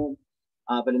harmful.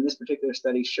 But in this particular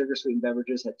study, sugar-sweetened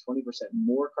beverages had 20%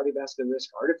 more cardiovascular risk,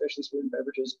 artificially sweetened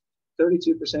beverages,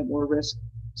 32% more risk.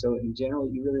 So in general,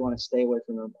 you really want to stay away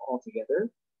from them altogether.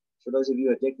 For those of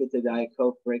you addicted to Diet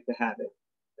Coke, break the habit.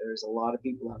 There's a lot of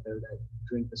people out there that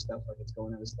drink the stuff like it's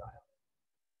going out of style.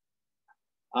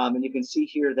 And you can see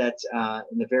here that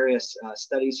in the various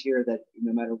studies here that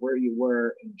no matter where you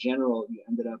were, in general, you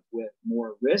ended up with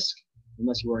more risk,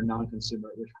 unless you were a non-consumer,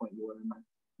 at which point you were in the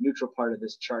neutral part of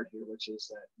this chart here, which is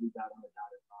that you got on the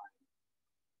dotted line.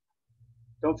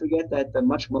 Don't forget that the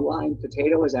much maligned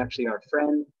potato is actually our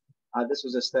friend. This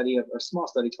was a small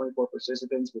study, 24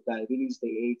 participants with diabetes. They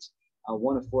ate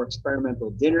 1 of 4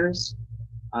 experimental dinners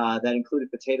that included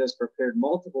potatoes prepared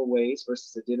multiple ways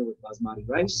versus a dinner with basmati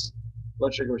rice.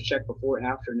 Blood sugar was checked before,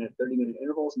 after, and at 30-minute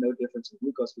intervals. No difference in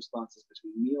glucose responses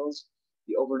between meals.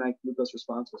 The overnight glucose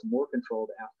response was more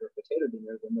controlled after a potato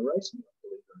dinner than the rice meal,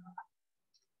 believe it or not.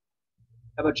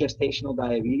 How about gestational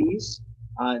diabetes?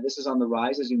 This is on the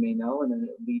rise, as you may know, and then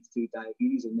it leads to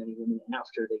diabetes in many women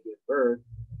after they give birth.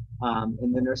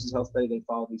 In the Nurses' Health Study, they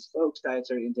followed these folks.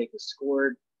 Dietary intake was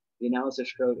scored. The analysis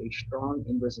showed a strong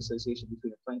inverse association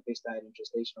between a plant-based diet and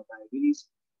gestational diabetes,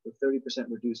 with 30%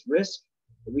 reduced risk.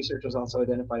 The researchers also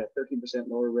identified a 13%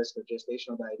 lower risk of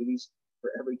gestational diabetes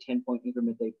for every 10-point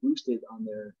increment they boosted on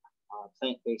their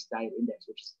plant-based diet index,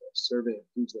 which is the survey of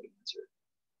foods they answered.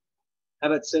 How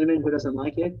about cinnamon? Who doesn't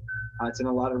like it? It's in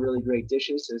a lot of really great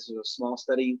dishes. This is a small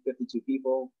study, 52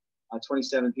 people.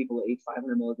 27 people ate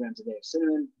 500 milligrams a day of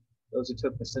cinnamon. Those who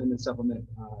took the cinnamon supplement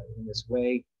in this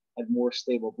way had more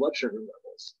stable blood sugar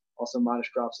levels. Also modest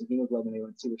drops in hemoglobin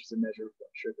A1C, which is a measure of blood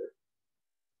sugar.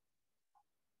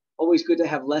 Always good to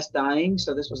have less dying.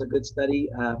 So this was a good study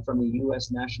from the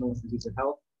U.S. National Institutes of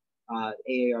Health,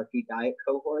 AARP diet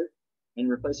cohort, and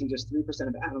replacing just 3%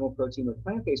 of animal protein with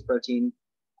plant-based protein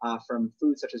from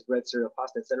foods such as bread, cereal,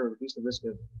 pasta, etc., reduced the risk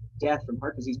of death from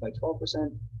heart disease by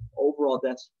 12%, overall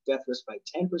death risk by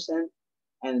 10%,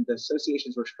 and the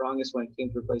associations were strongest when it came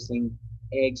to replacing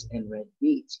eggs and red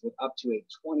meats, with up to a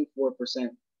 24%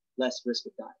 less risk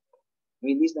of dying. I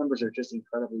mean, these numbers are just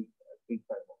incredibly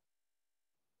incredible.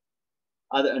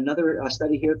 Another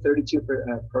study here, 32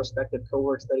 prospective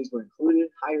cohort studies were included.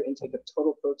 Higher intake of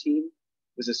total protein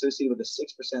was associated with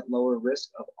a 6% lower risk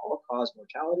of all-cause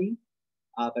mortality,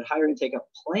 but higher intake of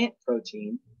plant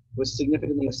protein was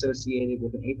significantly associated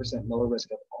with an 8% lower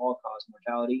risk of all-cause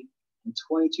mortality and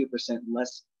 22%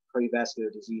 less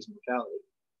cardiovascular disease mortality.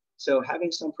 So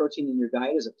having some protein in your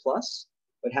diet is a plus,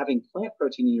 but having plant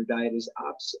protein in your diet is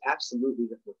absolutely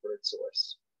the preferred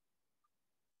source.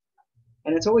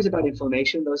 And it's always about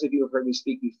inflammation. Those of you who have heard me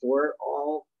speak before,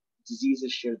 all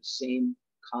diseases share the same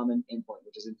common endpoint,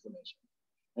 which is inflammation.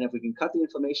 And if we can cut the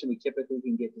inflammation, we typically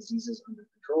can get diseases under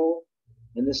control.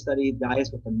 In this study,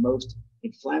 diets with the most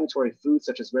inflammatory foods,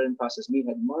 such as red and processed meat,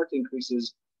 had marked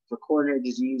increases for coronary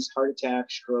disease, heart attack,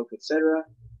 stroke, etc.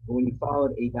 But when you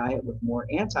followed a diet with more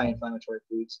anti-inflammatory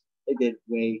foods, they did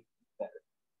way better.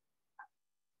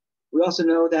 We also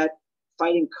know that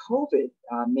fighting COVID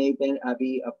may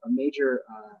be a major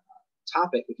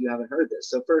topic if you haven't heard this.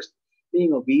 So first,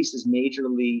 being obese is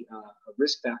majorly a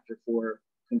risk factor for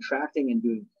contracting and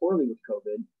doing poorly with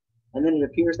COVID. And then it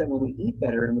appears that when we eat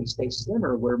better and we stay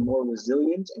slimmer, we're more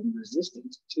resilient and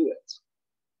resistant to it.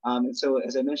 And so,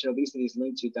 as I mentioned, obesity is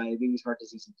linked to diabetes, heart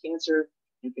disease, and cancer,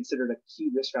 and considered a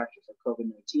key risk factor for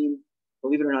COVID-19.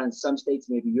 Believe it or not, in some states,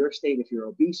 maybe your state, if you're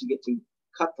obese, you get to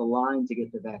cut the line to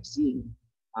get the vaccine,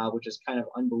 which is kind of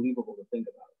unbelievable to think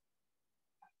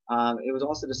about. It was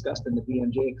also discussed in the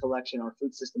BMJ collection, our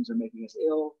food systems are making us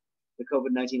ill. The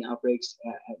COVID-19 outbreaks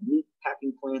at meat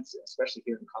packing plants, especially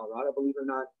here in Colorado, believe it or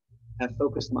not, have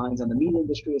focused minds on the meat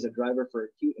industry as a driver for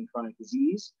acute and chronic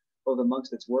disease, both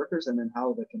amongst its workers and then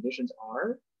how the conditions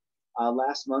are.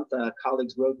 Last month,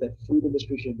 colleagues wrote that food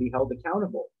industry should be held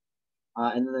accountable.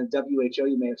 And then the WHO,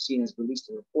 you may have seen, has released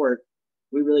a report.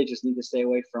 We really just need to stay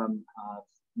away from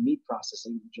meat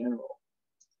processing in general.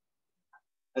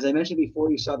 As I mentioned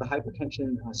before, you saw the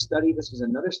hypertension study. This was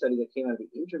another study that came out of the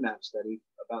INTERMAP study,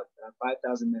 about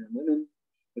 5,000 men and women.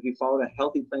 If you followed a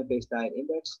healthy plant-based diet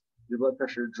index, your blood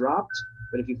pressure dropped.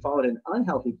 But if you followed an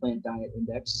unhealthy plant diet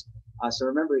index, so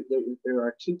remember, there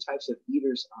are two types of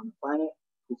eaters on the planet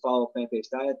who follow a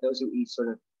plant-based diet: those who eat sort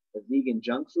of the vegan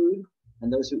junk food,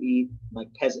 and those who eat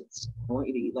like peasants. I want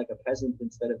you to eat like a peasant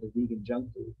instead of the vegan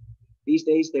junk food. These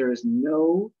days, there is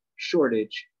no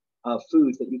shortage of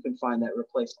foods that you can find that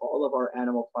replace all of our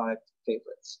animal product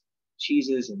favorites: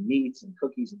 cheeses and meats and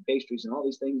cookies and pastries and all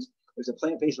these things. There's a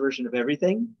plant-based version of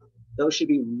everything. Those should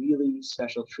be really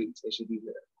special treats. They should be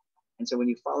rare. And so when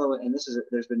you follow it, and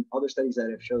there's been other studies that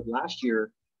have showed last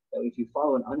year that if you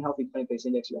follow an unhealthy plant-based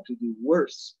index, you actually do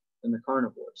worse than the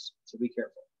carnivores. So be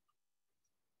careful.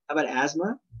 How about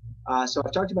asthma? So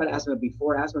I've talked about asthma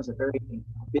before. Asthma is a very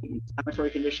big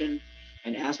inflammatory condition,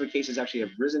 and asthma cases actually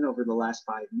have risen over the last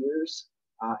 5 years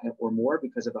or more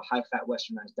because of a high-fat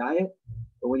westernized diet.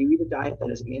 But when you eat a diet that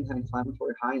is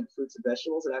anti-inflammatory, high in fruits and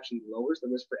vegetables, it actually lowers the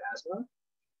risk for asthma.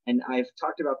 And I've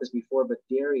talked about this before, but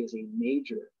dairy is a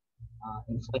major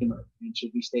inflamer and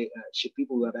should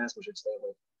people who have asthma should stay away from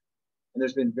it. And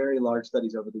there's been very large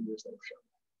studies over the years that have shown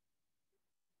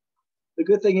that. The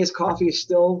good thing is coffee is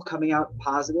still coming out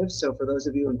positive. So for those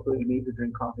of you, including me, who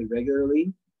drink coffee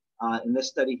regularly, in this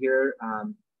study here,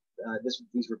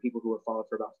 these were people who were followed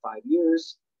for about 5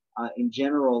 years. In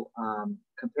general,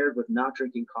 compared with not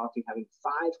drinking coffee, having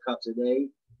 5 cups a day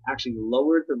actually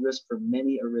lowered the risk for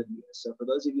many arrhythmias. So for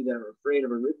those of you that are afraid of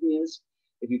arrhythmias,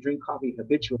 if you drink coffee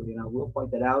habitually, and I will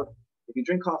point that out, if you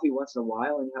drink coffee once in a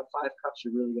while and you have 5 cups,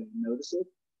 you're really going to notice it.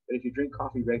 But if you drink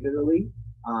coffee regularly,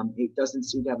 it doesn't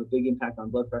seem to have a big impact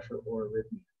on blood pressure or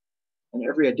arrhythmia. And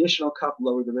every additional cup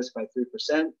lowered the risk by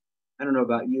 3%. I don't know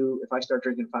about you. If I start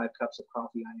drinking 5 cups of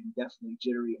coffee, I am definitely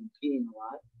jittery and peeing a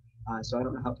lot. So I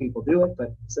don't know how people do it,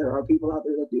 but there are people out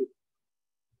there that do.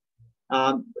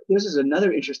 This is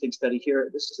another interesting study here.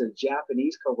 This is a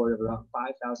Japanese cohort of around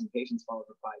 5,000 patients followed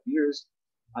for 5 years.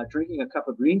 Drinking a cup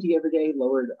of green tea every day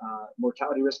lowered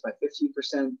mortality risk by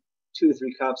 15%, 2 to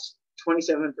 3 cups,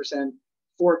 27%,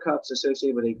 4 cups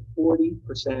associated with a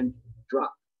 40%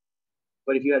 drop.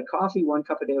 But if you had coffee, 1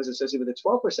 cup a day was associated with a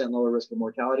 12% lower risk of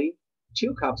mortality,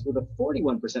 2 cups with a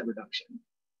 41% reduction.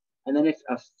 And then if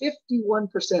a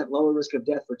 51% lower risk of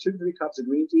death for 2 to 3 cups of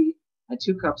green tea and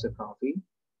 2 cups of coffee,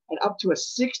 and up to a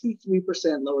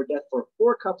 63% lower death for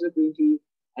 4 cups of green tea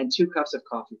and 2 cups of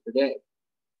coffee per day.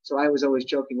 So I was always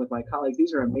joking with my colleagues,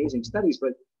 these are amazing studies,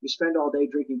 but you spend all day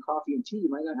drinking coffee and tea, you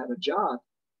might not have a job.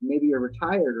 Maybe you're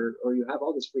retired or you have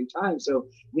all this free time. So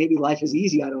maybe life is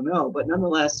easy, I don't know. But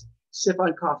nonetheless, sip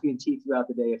on coffee and tea throughout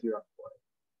the day if you're up for it.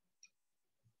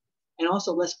 And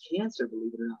also less cancer,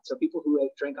 believe it or not. So people who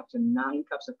drank up to 9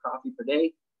 cups of coffee per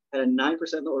day had a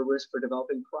 9% lower risk for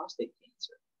developing prostate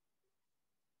cancer.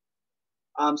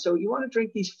 So you want to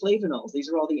drink these flavonols. These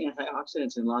are all the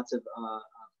antioxidants in lots of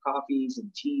coffees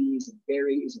and teas and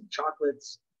berries and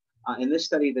chocolates. In this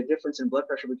study, the difference in blood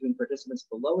pressure between participants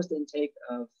with the lowest intake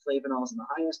of flavonols and the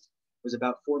highest was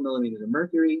about 4 millimeters of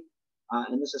mercury.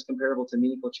 And this is comparable to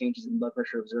meaningful changes in blood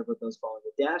pressure observed with those following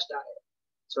the DASH diet.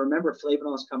 So remember,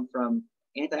 flavonols come from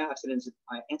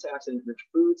antioxidant-rich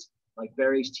foods like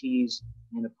berries, teas,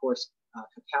 and of course,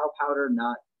 cacao powder,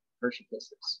 not Hershey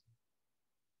Kisses.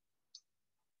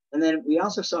 And then we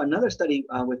also saw another study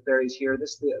with berries here.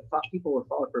 People were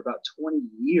followed for about 20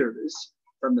 years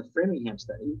from the Freeman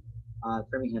study,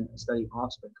 offspring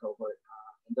cohort.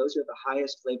 And those who have the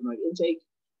highest flavonoid intake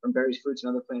from berries, fruits,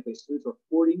 and other plant-based foods were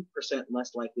 40%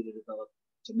 less likely to develop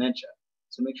dementia.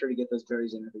 So make sure to get those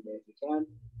berries in every day if you can.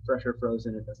 Fresh or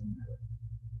frozen, it doesn't matter.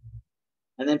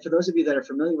 And then for those of you that are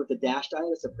familiar with the DASH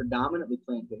diet, it's a predominantly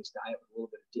plant-based diet with a little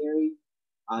bit of dairy.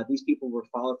 These people were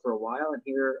followed for a while, and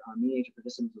here mean age of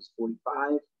participants was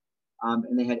 45.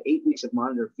 And they had 8 weeks of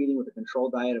monitored feeding with a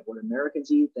controlled diet of what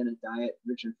Americans eat, then a diet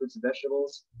rich in fruits and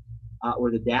vegetables,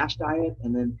 or the DASH diet,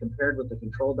 and then compared with the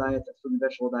control diet, the fruit and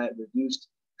vegetable diet reduced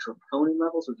troponin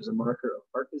levels, which is a marker of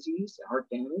heart disease, heart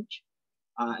damage.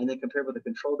 And then compared with the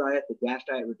control diet, the DASH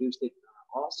diet reduced it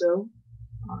also.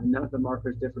 None of the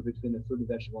markers differ between the fruit and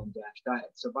vegetable and DASH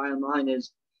diet. So bottom line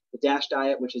is the DASH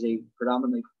diet, which is a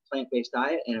predominantly plant-based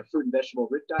diet, and a fruit and vegetable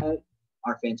rich diet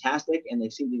are fantastic, and they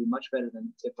seem to be much better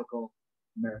than the typical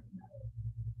American diet.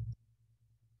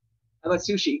 How about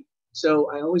sushi?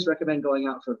 So I always recommend going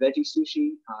out for veggie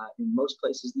sushi. In most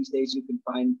places these days, you can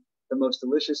find the most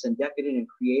delicious and decadent and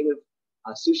creative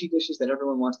sushi dishes that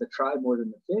everyone wants to try more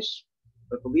than the fish.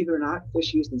 But believe it or not,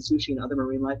 fish used in sushi and other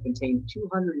marine life contain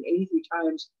 283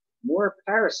 times more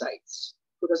parasites.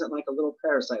 Who doesn't like a little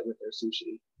parasite with their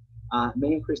sushi?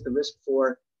 May increase the risk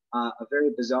for a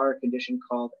very bizarre condition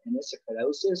called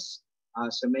anisocodosis.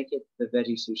 So make it the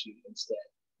veggie sushi instead,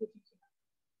 if you can.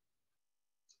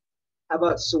 How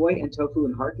about soy and tofu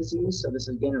and heart disease? So this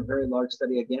is again a very large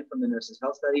study, again from the Nurses'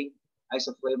 Health Study.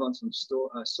 Isoflavones from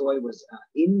soy was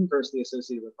inversely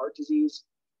associated with heart disease.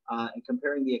 And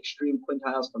comparing the extreme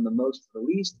quintiles from the most to the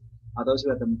least, those who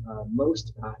had the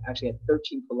most actually had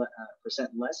 13%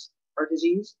 less heart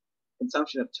disease.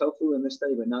 Consumption of tofu in this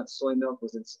study, but not soy milk,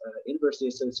 was inversely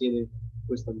associated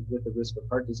with the risk of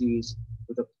heart disease,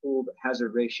 with a pooled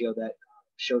hazard ratio that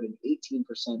showed an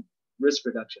 18% risk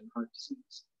reduction in heart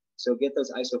disease. So get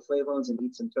those isoflavones and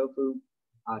eat some tofu.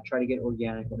 Try to get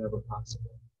organic whenever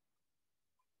possible.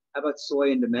 How about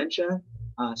soy and dementia?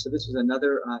 So this was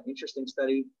another interesting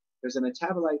study. There's a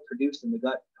metabolite produced in the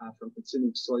gut from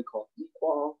consuming soy called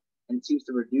equal, and it seems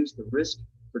to reduce the risk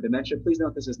for dementia. Please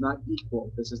note this is not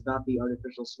equal. This is not the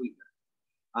artificial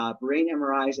sweetener. Brain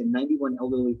MRIs in 91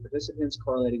 elderly participants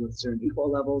correlating with certain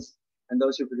equal levels, and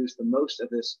those who produced the most of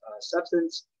this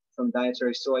substance from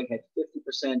dietary soy had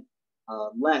 50%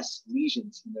 less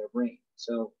lesions in their brain.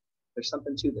 So there's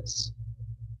something to this.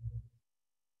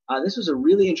 This was a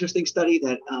really interesting study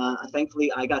that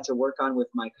thankfully I got to work on with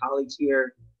my colleagues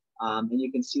here. And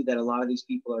you can see that a lot of these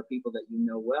people are people that you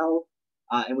know well.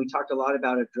 And we talked a lot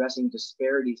about addressing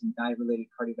disparities in diet-related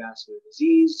cardiovascular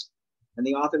disease. And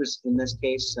the authors in this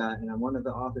case, and I'm one of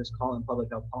the authors, call on public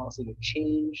health policy to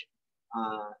change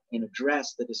and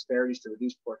address the disparities to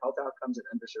reduce poor health outcomes in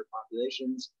underserved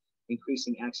populations,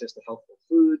 increasing access to healthful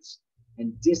foods,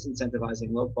 and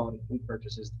disincentivizing low-quality food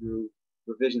purchases through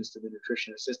revisions to the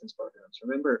nutrition assistance programs.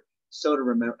 Remember, soda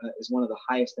is one of the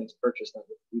highest things purchased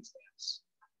under food stamps.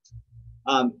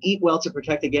 Eat well to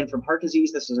protect again from heart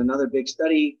disease. This is another big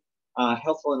study.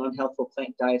 Healthful and unhealthful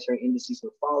plant dietary indices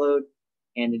were followed.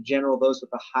 And in general, those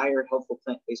with a higher healthful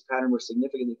plant-based pattern were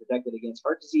significantly protected against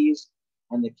heart disease.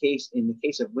 And in the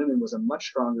case of women was a much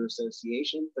stronger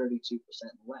association, 32%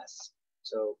 less.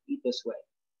 So eat this way.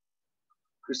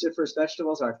 Cruciferous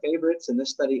vegetables are favorites in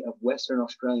this study of Western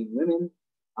Australian women.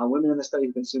 Women in the study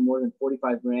who consume more than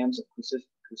 45 grams of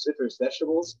cruciferous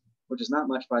vegetables, which is not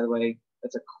much, by the way.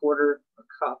 That's a quarter a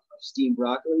cup of steamed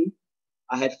broccoli.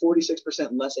 I had 46%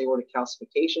 less aortic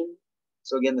calcification.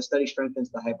 So again, the study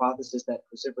strengthens the hypothesis that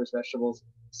cruciferous vegetables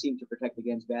seem to protect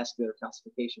against vascular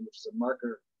calcification, which is a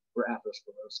marker for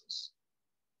atherosclerosis.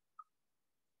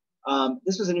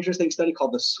 This was an interesting study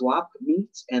called the SWAP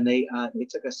meats, and they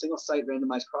took a single-site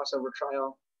randomized crossover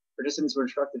trial. Participants were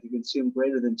instructed to consume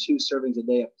greater than 2 servings a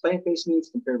day of plant-based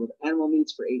meats compared with animal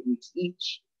meats for 8 weeks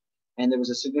each. And there was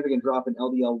a significant drop in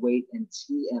LDL weight and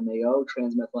TMAO,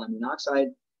 transmethylamine oxide,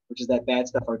 which is that bad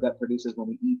stuff our gut produces when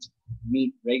we eat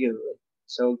meat regularly.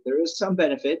 So there is some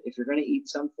benefit. If you're going to eat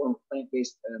some form of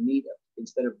plant-based meat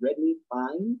instead of red meat,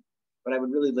 fine. But I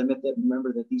would really limit that.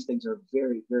 Remember that these things are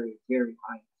very, very, very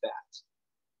high in fat.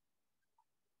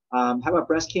 How about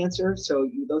breast cancer? So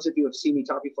those of you who have seen me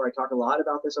talk before, I talk a lot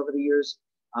about this over the years.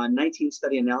 19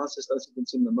 study analysis, those who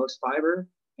consume the most fiber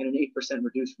and an 8%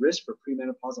 reduced risk for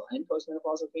premenopausal and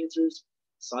postmenopausal cancers.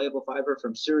 Soluble fiber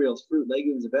from cereals, fruit,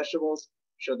 legumes, and vegetables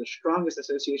show the strongest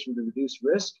association with the reduced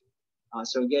risk.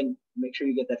 So again, make sure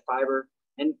you get that fiber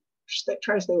and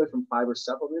try to stay away from fiber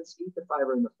supplements. Eat the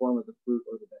fiber in the form of the fruit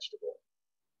or the vegetable.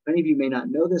 Many of you may not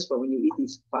know this, but when you eat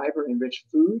these fiber-enriched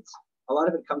foods, a lot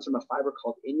of it comes from a fiber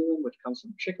called inulin, which comes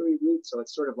from chicory root. So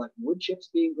it's sort of like wood chips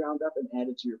being ground up and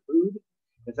added to your food.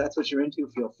 If that's what you're into,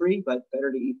 feel free, but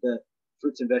better to eat the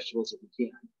fruits and vegetables if you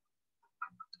can.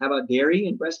 How about dairy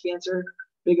and breast cancer?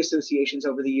 Big associations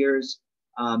over the years.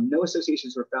 No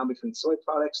associations were found between soy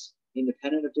products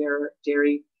independent of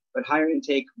dairy, but higher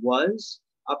intake was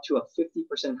up to a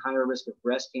 50% higher risk of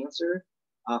breast cancer.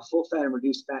 Full fat and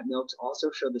reduced fat milks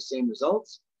also showed the same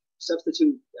results.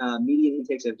 Substitute median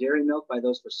intakes of dairy milk by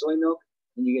those for soy milk,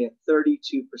 and you get a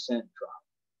 32% drop.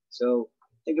 So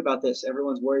think about this.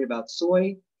 Everyone's worried about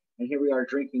soy, and here we are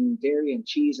drinking dairy and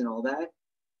cheese and all that.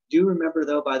 Do remember,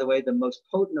 though, by the way, the most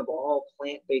potent of all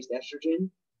plant-based estrogen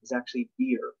is actually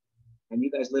beer. And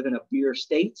you guys live in a beer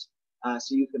state,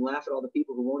 so you can laugh at all the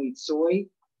people who won't eat soy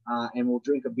and will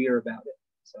drink a beer about it.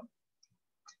 So,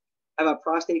 how about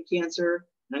prostate cancer?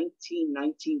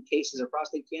 19 cases of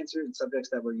prostate cancer in subjects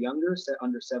that were younger,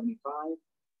 under 75.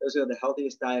 Those who had the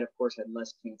healthiest diet, of course, had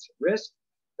less cancer risk.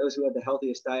 Those who had the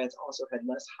healthiest diets also had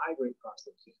less high-grade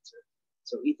prostate cancer.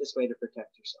 So eat this way to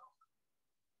protect yourself.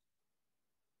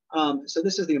 So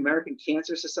this is the American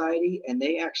Cancer Society, and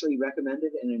they actually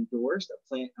recommended and endorsed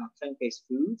plant-based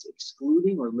foods,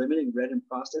 excluding or limiting red and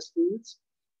processed foods.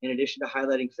 In addition to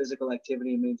highlighting physical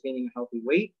activity and maintaining a healthy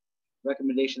weight,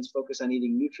 recommendations focus on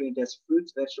eating nutrient-dense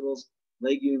fruits, vegetables,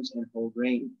 legumes, and whole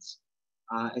grains.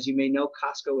 As you may know,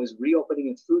 Costco is reopening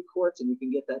its food courts, and you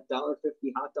can get that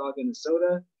 $1.50 hot dog and a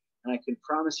soda. And I can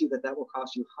promise you that that will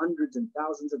cost you hundreds and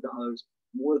thousands of dollars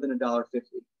more than $1.50.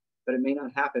 But it may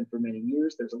not happen for many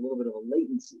years. There's a little bit of a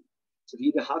latency. So if you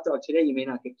eat a hot dog today, you may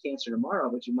not get cancer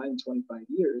tomorrow, but you might in 25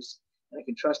 years. And I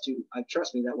can trust you.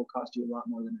 Trust me, that will cost you a lot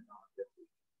more than $1.50.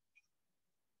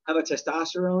 How about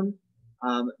testosterone?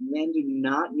 Men do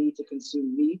not need to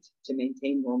consume meat to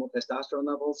maintain normal testosterone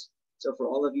levels. So for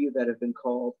all of you that have been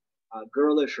called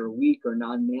girlish or weak or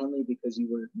non-manly because you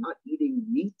were not eating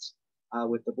meat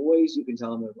with the boys, you can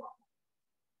tell them they're wrong.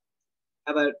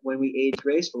 How about when we age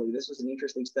gracefully? This was an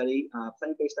interesting study.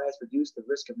 Plant-based diets reduce the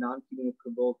risk of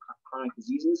non-communicable chronic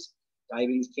diseases,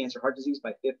 diabetes, cancer, heart disease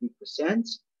by 50%.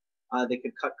 They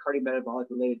could cut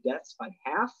cardiometabolic-related deaths by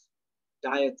half.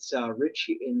 Diets rich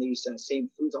in these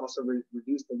same foods also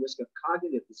reduce the risk of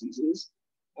cognitive diseases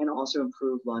and also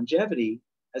improve longevity,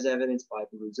 as evidenced by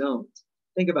blue zones.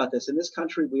 Think about this. In this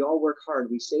country, we all work hard.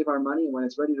 We save our money, and when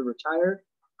it's ready to retire,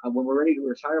 when we're ready to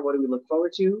retire, what do we look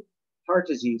forward to? Heart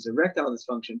disease, erectile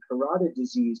dysfunction, carotid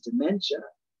disease, dementia.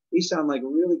 These sound like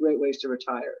really great ways to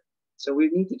retire. So we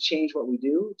need to change what we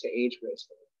do to age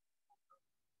gracefully.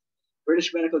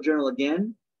 British Medical Journal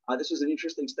again. This was an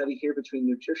interesting study here between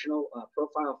nutritional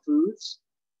profile foods.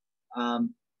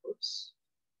 Oops.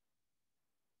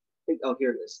 Oh,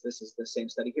 here it is. This is the same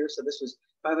study here. So this was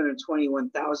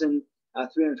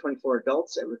 521,324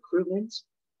 adults at recruitment.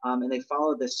 And they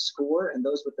followed this score, and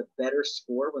those with the better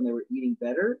score when they were eating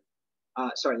better,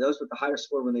 those with the higher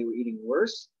score when they were eating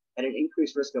worse, had an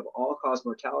increased risk of all-cause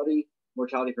mortality,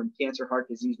 mortality from cancer, heart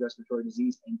disease, respiratory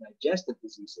disease, and digestive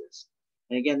diseases.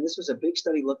 And again, this was a big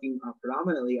study looking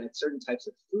predominantly at certain types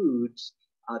of foods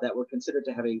that were considered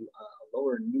to have a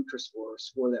lower Nutri-Score, or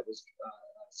score that was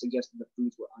suggested the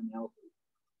foods were unhealthy.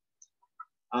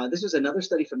 This was another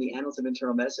study from the Annals of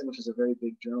Internal Medicine, which is a very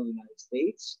big journal in the United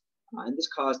States. And this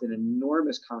caused an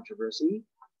enormous controversy.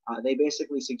 They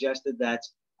basically suggested that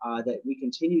we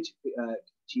continue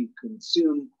to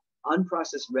consume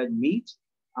unprocessed red meat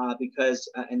because,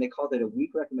 and they called it a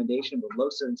weak recommendation with low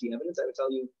certainty evidence. I would tell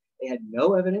you they had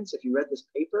no evidence. If you read this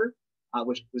paper,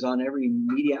 which was on every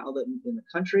media outlet in the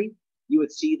country, you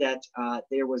would see that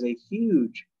there was a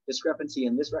huge discrepancy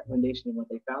in this recommendation and what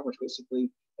they found, which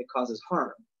basically it causes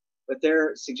harm. But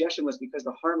their suggestion was because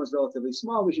the harm was relatively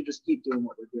small, we should just keep doing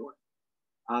what we're doing.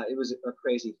 It was a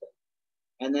crazy thing.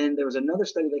 And then there was another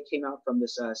study that came out from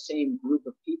this same group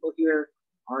of people here,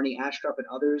 Arnie Astrup and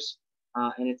others.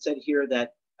 And it said here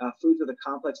that foods with a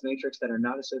complex matrix that are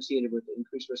not associated with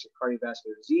increased risk of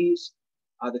cardiovascular disease.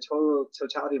 The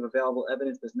totality of available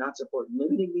evidence does not support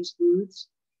limiting these foods.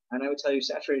 And I would tell you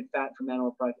saturated fat from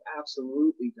animal products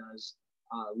absolutely does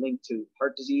link to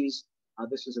heart disease.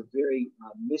 This was a very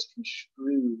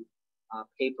misconstrued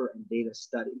paper and data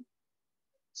study.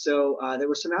 So there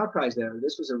were some outcries there.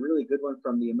 This was a really good one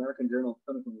from the American Journal of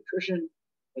Clinical Nutrition.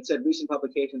 It said recent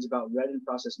publications about red and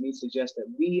processed meat suggest that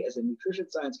we as a nutrition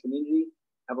science community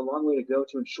have a long way to go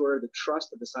to ensure the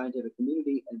trust of the scientific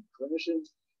community and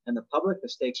clinicians and the public. The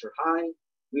stakes are high.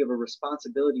 We have a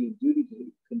responsibility and duty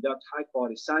to conduct high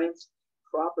quality science,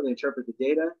 properly interpret the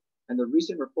data, and the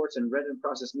recent reports on red and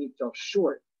processed meat fell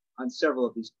short on several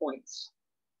of these points.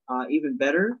 Even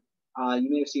better, you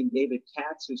may have seen David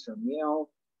Katz, who's from Yale.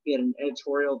 He had an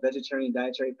editorial, Vegetarian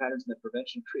Dietary Patterns in the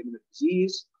Prevention and Treatment of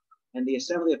Disease. And the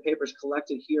assembly of papers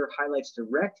collected here highlights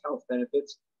direct health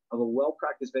benefits of a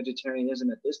well-practiced vegetarianism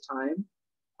at this time,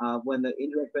 when the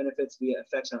indirect benefits via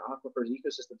effects on aquifers,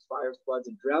 ecosystems, fires, floods,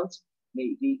 and droughts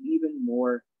may be even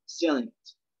more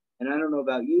salient. And I don't know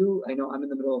about you, I know I'm in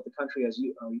the middle of the country as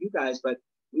you guys, but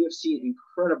we have seen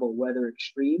incredible weather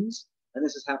extremes, and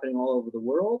this is happening all over the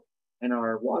world, and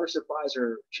our water supplies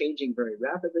are changing very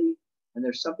rapidly, and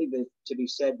there's something to be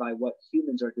said by what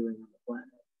humans are doing on the planet.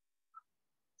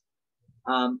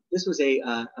 This was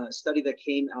a study that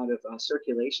came out of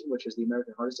Circulation, which is the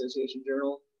American Heart Association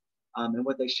journal. And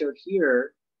what they showed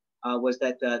here was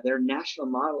that their national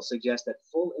model suggests that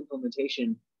full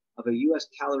implementation of a US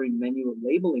calorie menu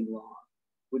labeling law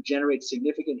would generate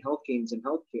significant health gains in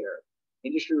healthcare.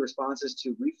 Industry responses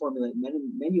to reformulate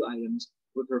menu items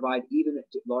would provide even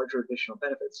larger additional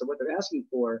benefits. So what they're asking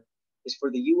for is for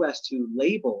the US to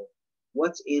label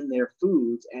what's in their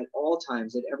foods at all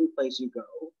times, at every place you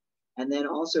go, and then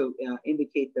also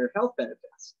indicate their health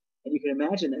benefits. And you can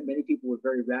imagine that many people would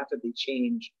very rapidly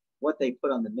change what they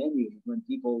put on the menu when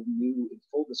people knew in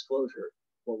full disclosure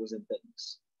what was in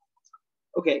things.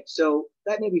 Okay, so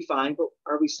that may be fine, but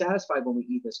are we satisfied when we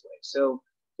eat this way? So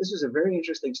this was a very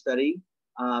interesting study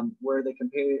where they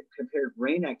compared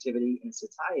brain activity and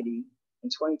satiety in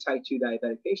 20 type 2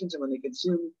 diabetic patients. And when they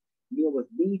consumed meal with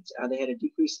meat, they had a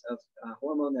decrease of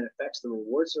hormone that affects the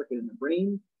reward circuit in the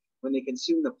brain. When they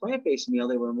consumed the plant-based meal,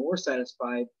 they were more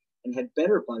satisfied and had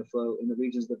better blood flow in the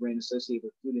regions of the brain associated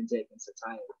with food intake and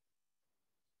satiety.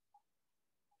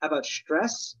 How about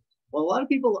stress? Well, a lot of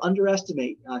people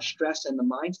underestimate stress and the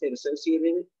mind state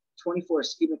associated. 24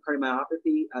 ischemic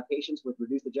cardiomyopathy patients with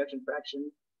reduced ejection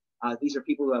fraction. These are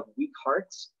people who have weak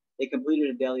hearts. They completed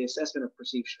a daily assessment of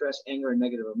perceived stress, anger, and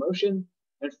negative emotion.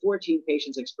 And 14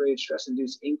 patients experienced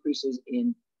stress-induced increases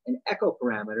in an echo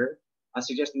parameter,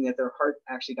 suggesting that their heart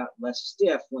actually got less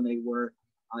stiff when they were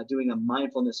doing a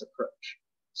mindfulness approach.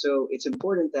 So it's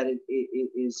important that it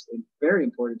is very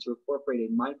important to incorporate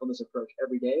a mindfulness approach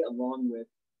every day along with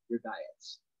your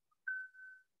diets.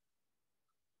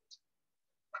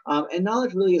 And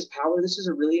knowledge really is power. This is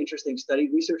a really interesting study.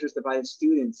 Researchers divided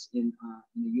students in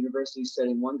the university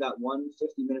setting. One got one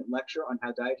 50-minute lecture on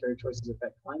how dietary choices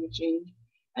affect climate change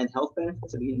and health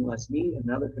benefits of eating less meat. And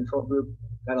another control group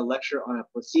got a lecture on a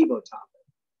placebo topic.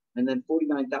 And then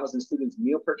 49,000 students'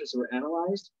 meal purchases were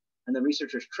analyzed. And the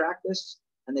researchers tracked this.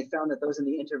 And they found that those in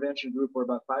the intervention group were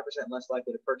about 5% less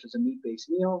likely to purchase a meat-based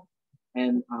meal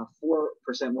and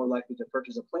 4% more likely to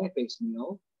purchase a plant-based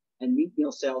meal. And meat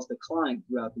meal sales declined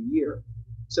throughout the year.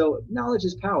 So knowledge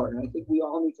is power. And I think we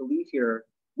all need to leave here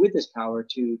with this power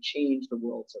to change the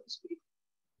world, so to speak.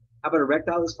 How about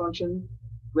erectile dysfunction?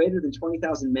 Greater than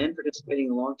 20,000 men participating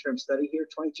in a long-term study here,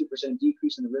 22%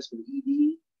 decrease in the risk of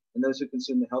ED in those who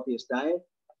consume the healthiest diet.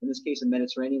 In this case, a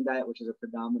Mediterranean diet, which is a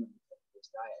predominantly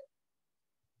plant-based diet.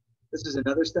 This is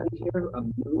another study here,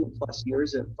 1 million+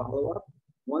 years of follow-up.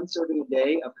 1 serving a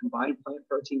day of combined plant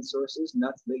protein sources,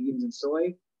 nuts, legumes, and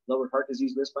soy, lowered heart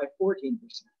disease risk by 14%.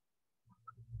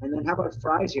 And then how about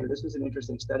fries here? This was an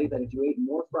interesting study that if you ate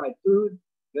more fried food,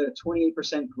 you had a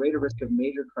 28% greater risk of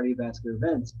major cardiovascular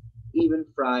events, even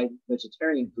fried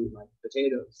vegetarian food like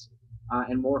potatoes,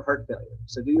 and more heart failure.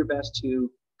 So do your best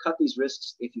to cut these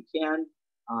risks if you can.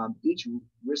 Each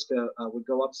risk would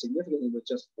go up significantly with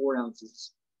just 4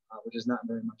 ounces, which is not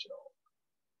very much at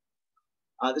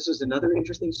all. This was another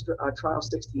interesting trial,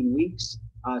 16 weeks,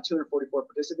 244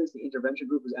 participants. The intervention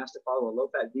group was asked to follow a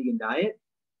low-fat vegan diet,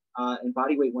 and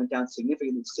body weight went down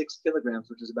significantly, 6 kilograms,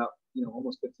 which is about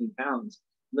almost 15 pounds.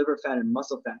 Liver fat and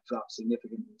muscle fat dropped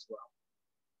significantly as well.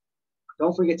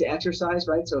 Don't forget to exercise,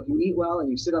 right? So if you eat well and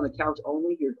you sit on the couch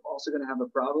only, you're also going to have a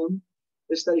problem.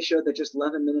 This study showed that just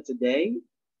 11 minutes a day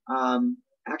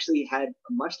actually had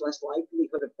a much less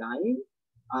likelihood of dying,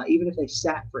 even if they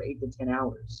sat for 8 to 10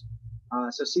 hours.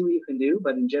 So see what you can do,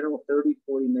 but in general, 30,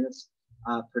 40 minutes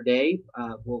per day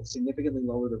will significantly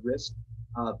lower the risk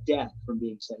of death from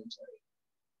being sedentary.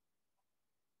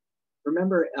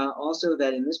 Remember also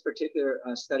that in this particular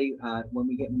study, when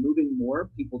we get moving more,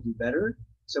 people do better.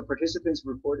 So participants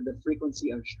reported the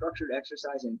frequency of structured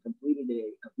exercise and completed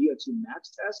a VO2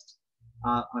 max test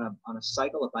on a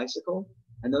cycle, a bicycle.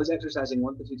 And those exercising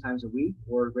 1 to 2 times a week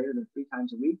or greater than 3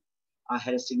 times a week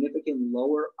had a significant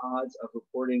lower odds of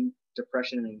reporting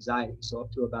depression and anxiety. So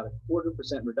up to about a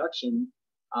 0.25% reduction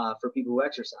for people who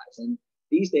exercise. And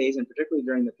these days, and particularly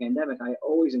during the pandemic, I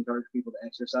always encourage people to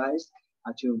exercise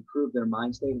to improve their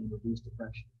mind state and reduce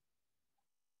depression.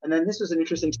 And then this was an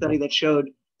interesting study that showed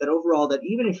that overall, that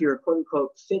even if you're quote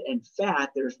unquote fit and fat,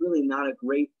 there's really not a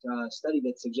great study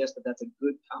that suggests that that's a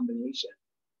good combination.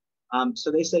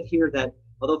 So they said here that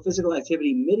although physical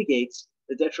activity mitigates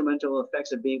the detrimental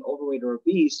effects of being overweight or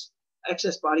obese,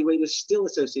 excess body weight is still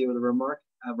associated with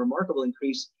a remarkable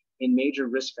increase in major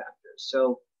risk factors.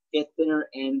 So get thinner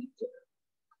and fitter.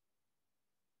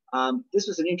 This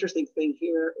was an interesting thing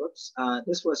here. Oops.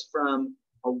 This was from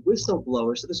a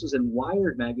whistleblower. So this was in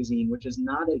Wired magazine, which is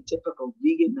not a typical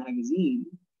vegan magazine,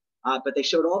 but they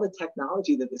showed all the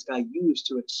technology that this guy used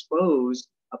to expose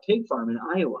a pig farm in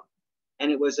Iowa.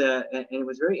 And it was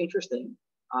very interesting.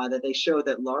 that they showed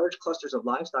that large clusters of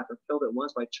livestock are killed at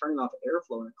once by turning off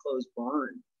airflow in a closed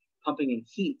barn, pumping in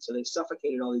heat. So they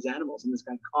suffocated all these animals, and this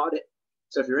guy caught it.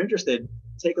 So if you're interested,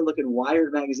 take a look at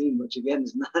Wired magazine, which again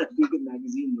is not a vegan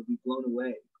magazine. You'll be blown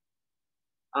away.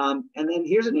 And then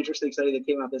here's an interesting study that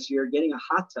came out this year, getting a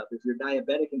hot tub. If you're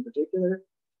diabetic in particular,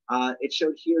 it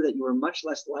showed here that you were much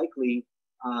less likely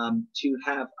to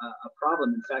have a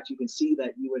problem. In fact, you can see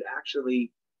that you would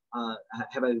actually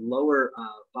have a lower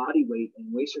body weight and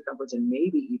waist circumference, and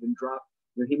maybe even drop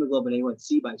your hemoglobin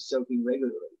A1C by soaking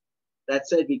regularly. That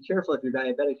said, be careful. If you're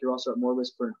diabetic, you're also at more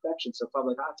risk for infection. So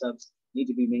public hot tubs need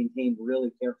to be maintained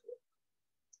really carefully.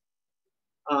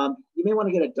 You may want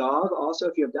to get a dog also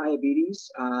if you have diabetes.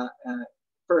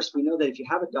 First, we know that if you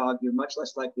have a dog, you're much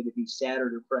less likely to be sad or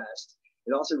depressed.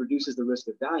 It also reduces the risk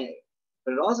of dying.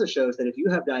 But it also shows that if you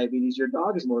have diabetes, your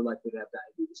dog is more likely to have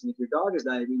diabetes. And if your dog has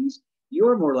diabetes,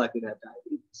 you're more likely to have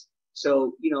diabetes.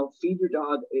 So, you know, feed your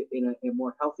dog in a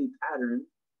more healthy pattern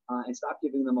and stop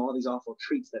giving them all these awful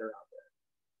treats that are out there.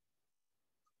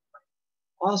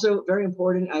 Also, very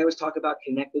important, I always talk about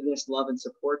connectedness, love, and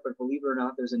support, but believe it or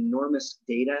not, there's enormous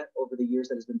data over the years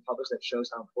that has been published that shows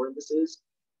how important this is.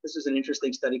 This is an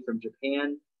interesting study from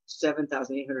Japan,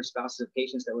 7,800 spouses of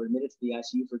patients that were admitted to the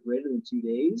ICU for greater than 2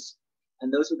 days.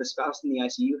 And those with a spouse in the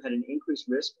ICU had an increased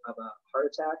risk of a heart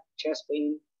attack, chest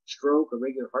pain, stroke,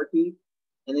 irregular heartbeat.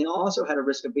 And they also had a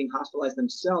risk of being hospitalized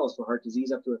themselves for heart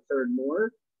disease, up to a third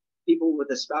more. People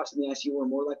with a spouse in the ICU were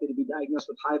more likely to be diagnosed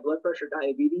with high blood pressure,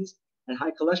 diabetes, and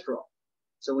high cholesterol.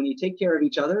 So when you take care of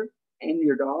each other and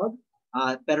your dog,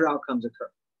 better outcomes occur.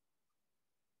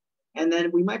 And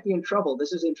then we might be in trouble.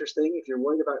 This is interesting. If you're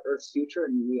worried about Earth's future,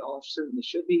 and we all certainly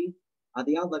should be,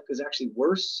 the outlook is actually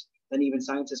worse than even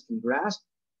scientists can grasp.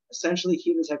 Essentially,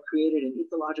 humans have created an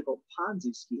ecological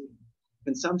Ponzi scheme.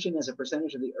 Consumption as a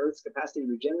percentage of the Earth's capacity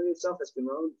to regenerate itself has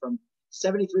grown from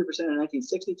 73% in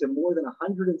 1960 to more than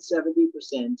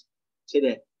 170%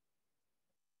 today.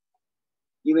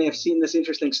 You may have seen this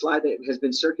interesting slide that has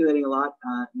been circulating a lot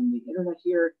in the internet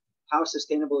here. How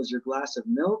sustainable is your glass of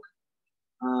milk?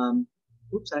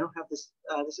 Oops, I don't have this.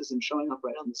 This isn't showing up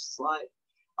right on this slide.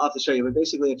 I'll have to show you, but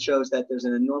basically it shows that there's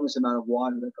an enormous amount of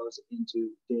water that goes into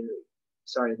dairy.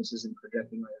 Sorry, this isn't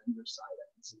projecting right on your side. I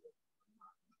can see it.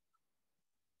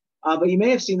 But you may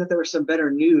have seen that there was some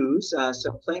better news.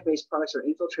 So plant-based products are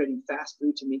infiltrating fast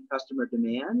food to meet customer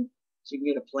demand. So you can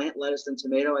get a plant, lettuce, and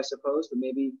tomato, I suppose, but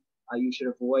maybe you should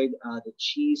avoid the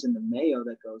cheese and the mayo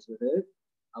that goes with it,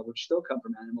 which still come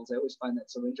from animals. I always find that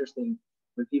so interesting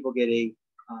when people get a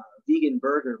vegan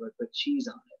burger but put cheese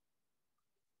on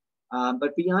it.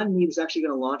 But Beyond Meat is actually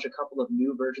going to launch a couple of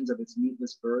new versions of its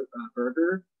meatless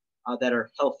burger that are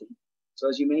healthy. So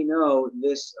as you may know,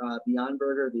 this Beyond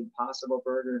Burger, the Impossible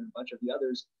Burger, and a bunch of the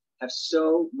others have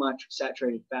so much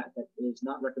saturated fat that it is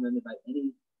not recommended by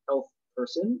any health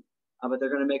person. But they're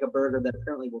going to make a burger that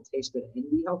apparently will taste good and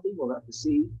be healthy. We'll have to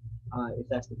see if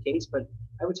that's the case. But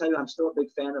I would tell you, I'm still a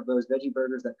big fan of those veggie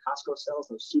burgers that Costco sells,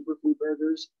 those superfood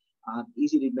burgers.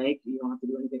 Easy to make. You don't have to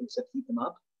do anything except heat them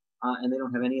up. And they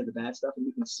don't have any of the bad stuff. And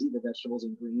you can see the vegetables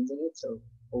and greens in it. So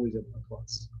always a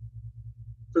plus.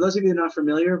 For those of you who are not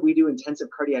familiar, we do intensive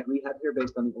cardiac rehab here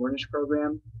based on the Ornish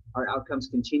program. Our outcomes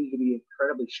continue to be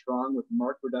incredibly strong with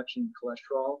marked reduction in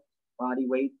cholesterol, body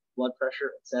weight, blood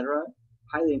pressure, etc.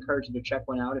 Highly encourage you to check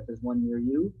one out if there's one near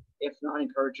you. If not,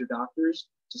 encourage your doctors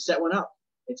to set one up.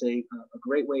 It's a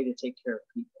great way to take care of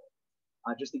people.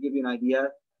 Just to give you an idea,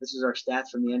 this is our stats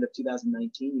from the end of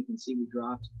 2019. You can see we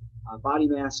dropped body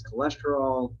mass,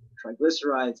 cholesterol,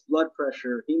 triglycerides, blood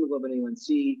pressure, hemoglobin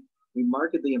A1C. We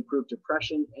markedly improved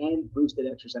depression and boosted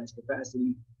exercise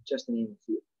capacity, just to name a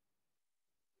few.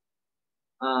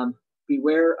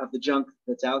 Beware of the junk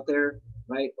that's out there,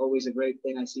 right? Always a great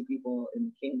thing. I see people in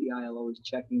the candy aisle always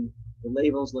checking the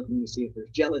labels, looking to see if there's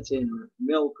gelatin or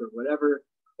milk or whatever,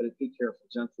 but be careful.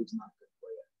 Junk food's not good for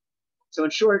you. So in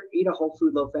short, eat a whole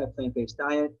food, low-fat, plant-based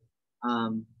diet.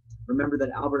 Remember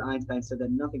that Albert Einstein said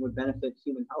that nothing would benefit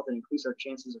human health and increase our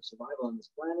chances of survival on this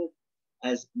planet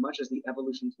as much as the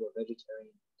evolution to a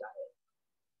vegetarian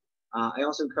diet. I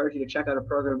also encourage you to check out a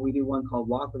program. We do one called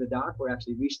Walk with a Doc. We're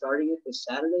actually restarting it this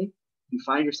Saturday. If you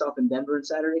find yourself in Denver on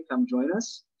Saturday, come join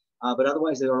us. But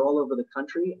otherwise, they are all over the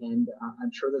country, and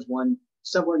I'm sure there's one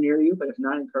somewhere near you, but if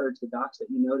not, encourage the docs that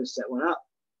you know to set one up.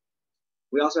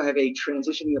 We also have a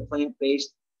transitioning to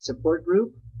plant-based support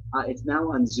group. It's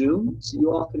now on Zoom, so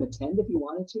you all can attend if you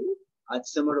wanted to.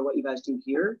 It's similar to what you guys do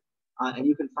here. And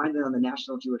you can find it on the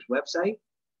National Jewish website.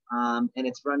 And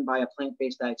it's run by a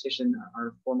plant-based dietitian.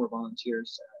 Our former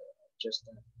volunteers just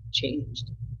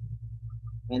changed.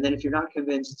 And then if you're not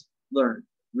convinced, learn,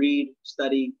 read,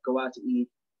 study, go out to eat,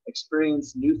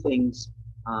 experience new things,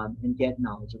 and get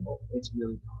knowledgeable. It's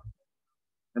really powerful.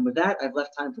 And with that, I've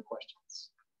left time for questions.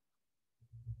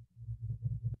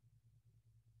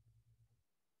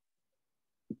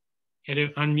 And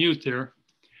unmute there.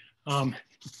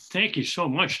 Thank you so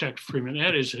much, Dr. Freeman.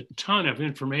 That is a ton of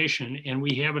information. And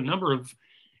we have a number of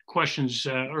questions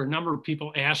or a number of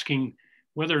people asking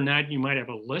whether or not you might have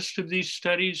a list of these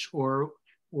studies or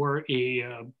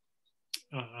a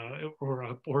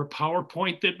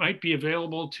PowerPoint that might be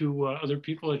available to other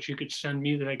people that you could send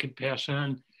me that I could pass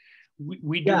on.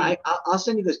 I'll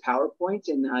send you this PowerPoint,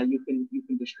 and you can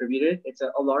distribute it. It's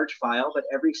a large file, but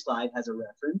every slide has a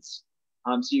reference,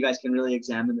 so you guys can really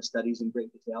examine the studies in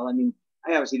great detail. I mean,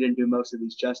 I obviously didn't do most of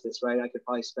these justice, right? I could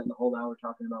probably spend the whole hour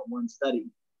talking about one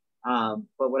study. But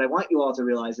what I want you all to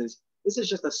realize is this is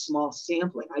just a small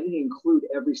sampling. I didn't include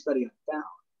every study I found,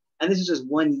 and this is just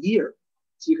 1 year.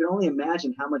 So you can only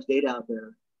imagine how much data out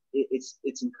there. It's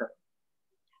incredible.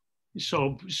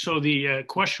 So the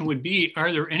question would be,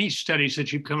 are there any studies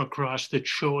that you've come across that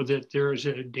show that there is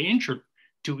a danger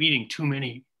to eating too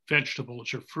many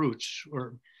vegetables or fruits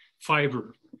or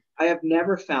fiber? I have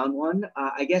never found one.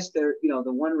 I guess the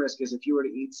one risk is if you were to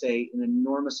eat, say, an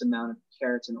enormous amount of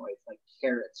carotenoids, like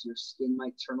carrots, your skin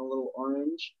might turn a little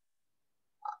orange.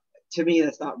 To me,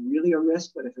 that's not really a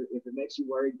risk, but if it makes you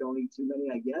worried, don't eat too many,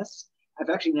 I guess. I've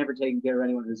actually never taken care of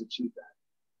anyone who's achieved that.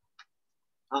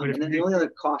 And then the only other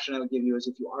caution I would give you is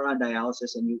if you are on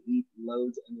dialysis and you eat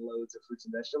loads and loads of fruits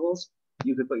and vegetables,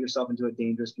 you could put yourself into a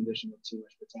dangerous condition with too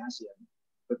much potassium.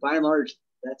 But by and large,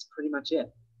 that's pretty much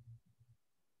it.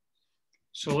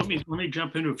 So let me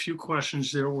jump into a few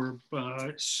questions. There were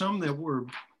a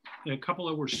couple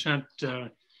that were sent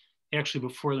actually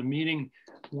before the meeting.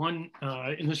 One,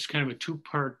 and this is kind of a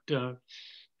two-part.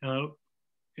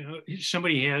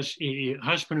 Somebody has a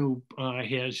husband who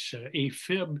has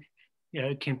AFib.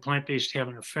 Can plant-based have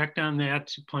an effect on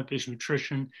that? Plant-based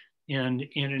nutrition, and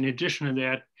in addition to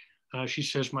that, she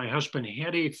says my husband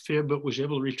had AFib but was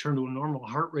able to return to a normal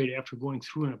heart rate after going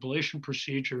through an ablation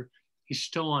procedure. He's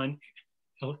still on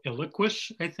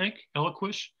Eliquis, I think,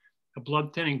 Eliquis, a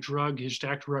blood thinning drug. His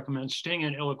doctor recommends staying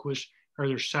on Eliquis. Are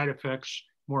there side effects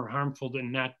more harmful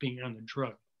than not being on the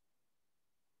drug?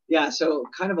 Yeah, so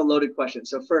kind of a loaded question.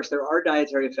 So first, there are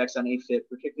dietary effects on AFib,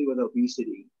 particularly with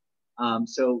obesity.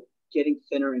 So getting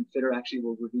thinner and fitter actually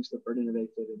will reduce the burden of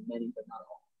AFib in many, but not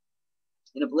all.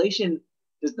 An ablation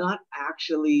does not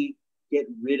actually get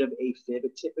rid of AFib.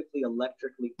 It typically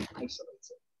electrically isolates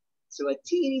it. So a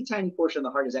teeny tiny portion of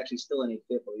the heart is actually still in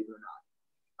AFib, believe it or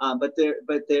not. But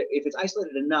if it's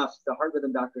isolated enough, the heart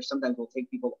rhythm doctors sometimes will take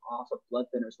people off of blood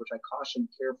thinners, which I caution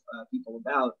people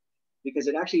about, because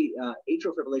it actually,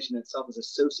 atrial fibrillation itself is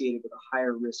associated with a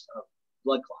higher risk of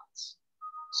blood clots.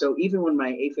 So even when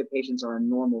my AFib patients are on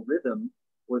normal rhythm,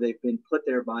 where they've been put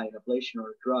there by an ablation or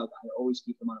a drug, I always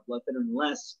keep them on a blood thinner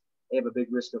unless they have a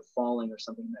big risk of falling or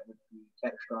something that would be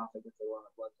catastrophic if they were on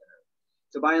a blood thinner.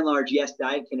 So by and large, yes,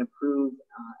 diet can improve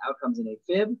outcomes in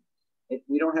AFib.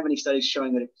 We don't have any studies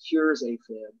showing that it cures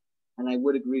AFib, and I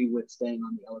would agree with staying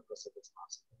on the Eliquis if it's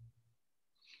possible.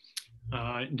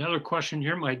 Another question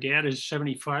here. My dad is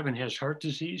 75 and has heart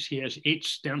disease. He has 8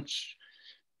 stents,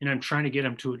 and I'm trying to get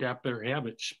him to adopt better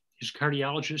habits. His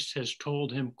cardiologist has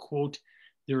told him, quote,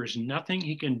 there is nothing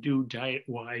he can do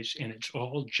diet-wise, and it's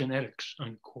all genetics,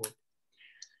 unquote.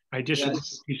 I disagree.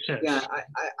 Yes. He says. Yeah,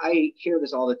 I hear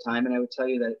this all the time, and I would tell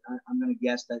you that I'm going to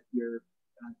guess that your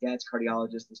dad's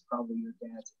cardiologist is probably your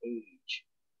dad's age.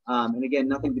 And again,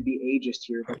 nothing to be ageist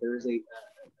here, but there is a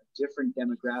different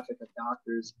demographic of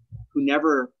doctors who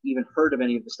never even heard of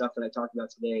any of the stuff that I talked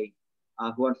about today,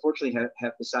 who unfortunately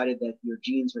have decided that your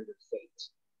genes are your fate.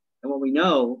 And what we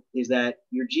know is that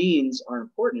your genes are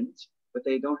important, but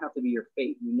they don't have to be your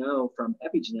fate. We know from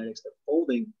epigenetics, the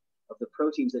folding of the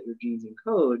proteins that your genes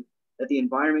encode, that the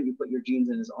environment you put your genes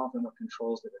in is often what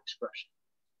controls their expression.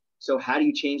 So how do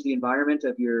you change the environment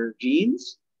of your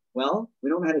genes? Well, we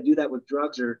don't know how to do that with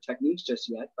drugs or techniques just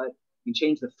yet, but you can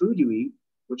change the food you eat,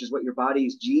 which is what your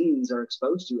body's genes are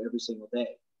exposed to every single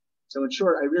day. So in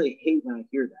short, I really hate when I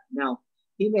hear that. Now,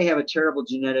 he may have a terrible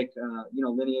genetic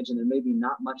lineage, and there may be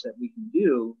not much that we can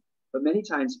do, but many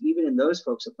times, even in those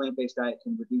folks, a plant-based diet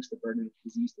can reduce the burden of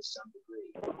disease to some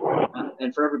degree.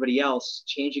 And for everybody else,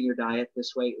 changing your diet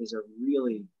this way is a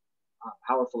really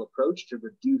powerful approach to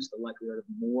reduce the likelihood of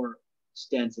more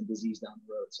stents and disease down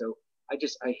the road. So I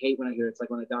hate when I hear it's like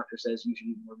when a doctor says you should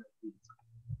eat more red meat.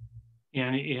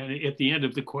 And at the end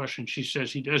of the question, she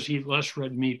says he does eat less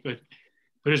red meat, but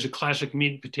is a classic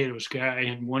meat and potatoes guy,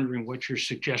 and wondering what your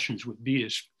suggestions would be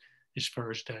as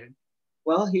far as diet.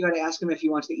 Well, you got to ask him if he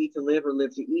wants to eat to live or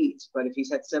live to eat. But if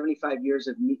he's had 75 years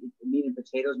of meat and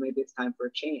potatoes, maybe it's time for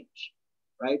a change,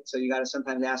 right? So you got to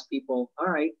sometimes ask people, all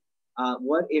right,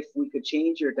 what if we could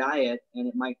change your diet and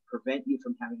it might prevent you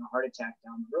from having a heart attack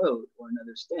down the road or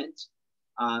another stent?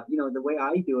 You know, the way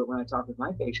I do it when I talk with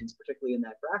my patients, particularly in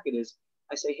that bracket, is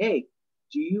I say, hey,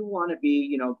 do you want to be,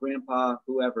 you know, Grandpa,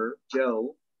 whoever,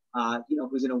 Joe, you know,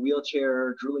 who's in a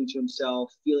wheelchair, drooling to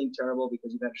himself, feeling terrible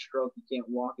because you've had a stroke, you can't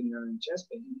walk, and you're in chest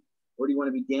pain? Or do you want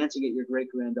to be dancing at your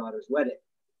great-granddaughter's wedding?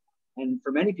 And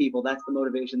for many people, that's the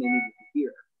motivation they need to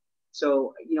hear.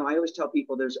 So, you know, I always tell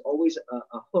people there's always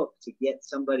a hook to get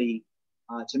somebody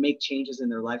to make changes in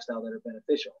their lifestyle that are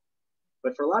beneficial.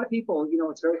 But for a lot of people, you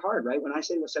know, it's very hard, right? When I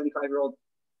say to a 75-year-old,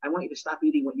 I want you to stop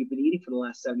eating what you've been eating for the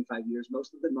last 75 years,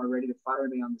 most of them are ready to fire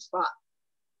me on the spot.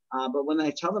 But when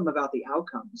I tell them about the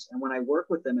outcomes and when I work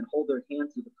with them and hold their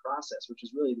hand through the process, which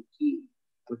is really the key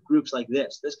with groups like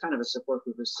this kind of a support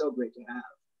group is so great to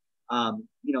have.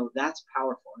 You know, that's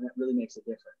powerful and that really makes a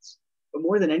difference. But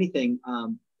more than anything,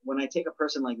 when I take a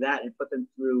person like that and put them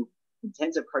through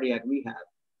intensive cardiac rehab,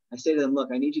 I say to them,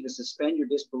 look, I need you to suspend your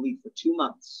disbelief for 2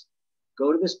 months.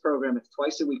 Go to this program, it's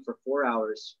twice a week for 4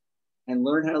 hours, and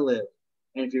learn how to live.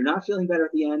 And if you're not feeling better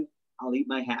at the end, I'll eat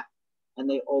my hat. And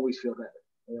they always feel better.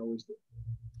 They always do.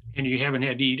 And you haven't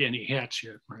had to eat any hats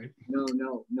yet, right?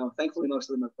 No. Thankfully, most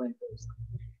of them are plant-based.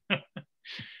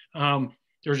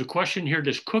 There's a question here: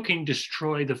 does cooking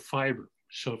destroy the fiber?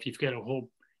 So if you've got a whole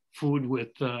food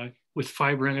with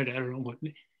fiber in it, I don't know what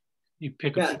you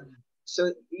pick. Yeah.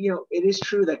 So, you know, it is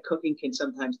true that cooking can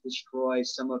sometimes destroy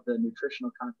some of the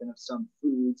nutritional content of some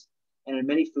foods. And in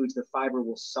many foods, the fiber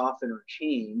will soften or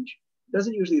change. It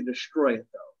doesn't usually destroy it,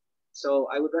 though. So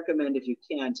I would recommend, if you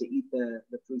can, to eat the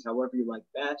foods however you like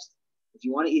best. If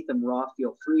you want to eat them raw,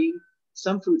 feel free.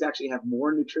 Some foods actually have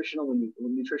more nutrition when you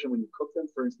cook them,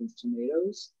 for instance,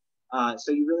 tomatoes.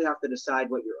 So you really have to decide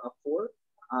what you're up for.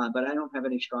 But I don't have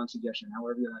any strong suggestion.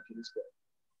 However you like it is good.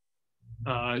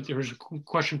 There's a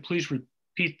question. Please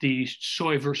repeat the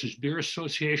soy versus beer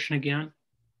association again.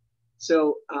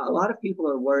 So a lot of people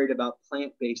are worried about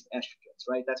plant-based estrogens,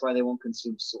 right? That's why they won't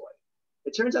consume soy.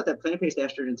 It turns out that plant-based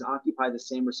estrogens occupy the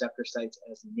same receptor sites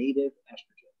as native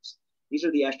estrogens. These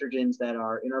are the estrogens that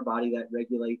are in our body that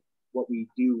regulate what we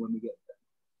do when we get them.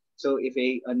 So if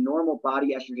a normal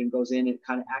body estrogen goes in, it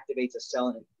kind of activates a cell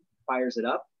and it fires it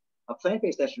up. A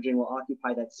plant-based estrogen will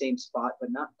occupy that same spot,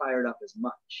 but not fire it up as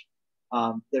much.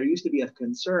 There used to be a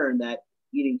concern that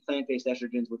eating plant-based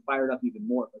estrogens would fire it up even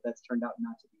more, but that's turned out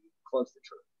not to be close to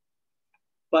true.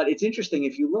 But it's interesting,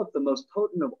 if you look, the most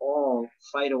potent of all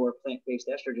phyto or plant-based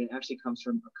estrogen actually comes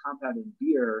from a compound in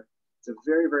beer. It's a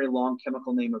very, very long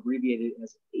chemical name abbreviated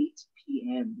as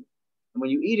 8-PM. And when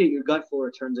you eat it, your gut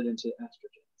flora turns it into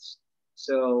estrogens.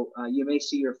 So you may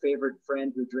see your favorite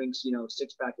friend who drinks, you know,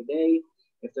 6-pack a day.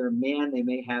 If they're a man, they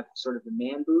may have sort of the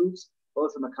man boobs,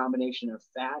 both from a combination of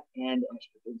fat and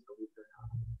estrogens, believe it or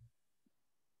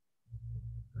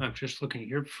not. I'm just looking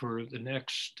here for the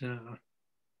next.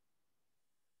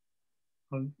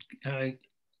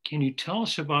 Can you tell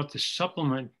us about the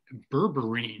supplement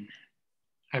berberine?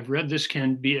 I've read this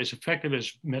can be as effective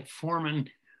as metformin.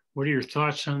 What are your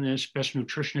thoughts on this? Best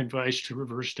nutrition advice to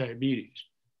reverse diabetes?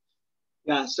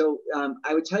 Yeah, so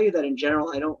I would tell you that in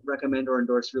general, I don't recommend or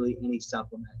endorse really any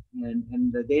supplement.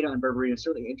 And the data on berberine is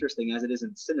certainly interesting, as it is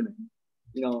in cinnamon.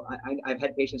 You know, I've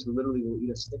had patients who literally will eat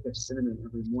a stick of cinnamon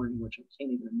every morning, which I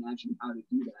can't even imagine how to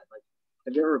do that. Like,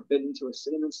 have you ever bitten into a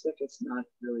cinnamon stick? It's not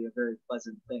really a very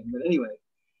pleasant thing. But anyway,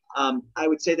 I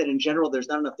would say that in general, there's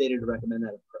not enough data to recommend that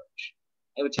approach.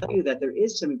 I would tell you that there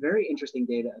is some very interesting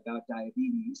data about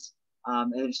diabetes,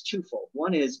 and it's twofold.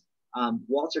 One is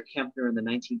Walter Kempner in the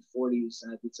 1940s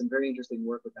did some very interesting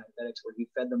work with diabetics where he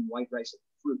fed them white rice and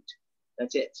fruit.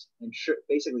 That's it, and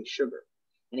basically sugar.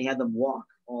 And he had them walk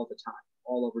all the time,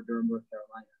 all over Durham, North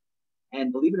Carolina.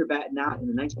 And believe it or not, in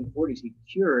the 1940s, he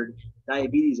cured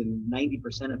diabetes in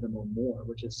 90% of them or more,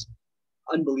 which is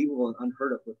unbelievable and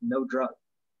unheard of with no drug,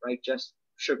 right? Just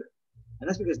sugar. And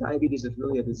that's because diabetes is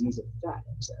really a disease of fat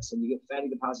excess. And you get fatty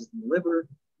deposits in the liver,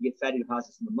 you get fatty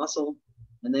deposits in the muscle.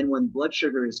 And then when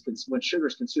sugar is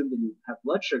consumed and you have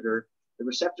blood sugar, the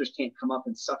receptors can't come up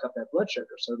and suck up that blood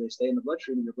sugar. So they stay in the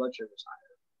bloodstream and your blood sugar is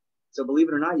higher. So believe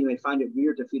it or not, you may find it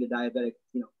weird to feed a diabetic,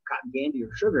 you know, cotton candy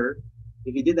or sugar.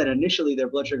 If you did that initially, their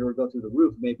blood sugar would go through the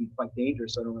roof. It may be quite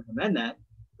dangerous, so I don't recommend that.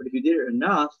 But if you did it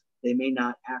enough, they may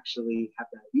not actually have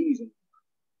diabetes anymore.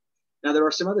 Now, there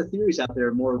are some other theories out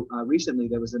there. More recently,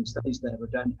 there was some studies that were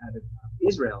done out of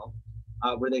Israel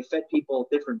where they fed people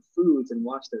different foods and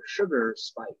watched their sugar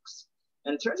spikes.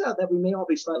 And it turns out that we may all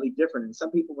be slightly different. And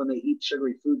some people, when they eat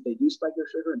sugary food, they do spike their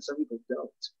sugar, and some people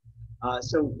don't.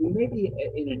 So we may be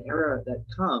in an era that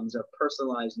comes of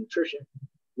personalized nutrition,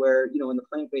 where, you know, in the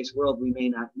plant-based world, we may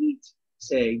not eat,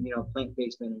 say, you know,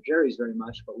 plant-based Ben and Jerry's very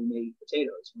much, but we may eat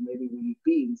potatoes, or maybe we eat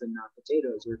beans and not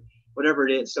potatoes, or whatever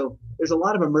it is. So there's a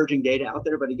lot of emerging data out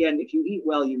there. But again, if you eat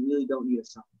well, you really don't need a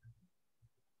supplement.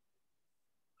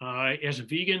 As a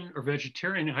vegan or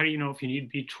vegetarian, how do you know if you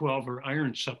need B12 or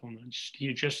iron supplements? Do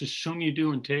you just assume you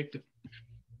do and take them?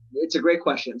 It's a great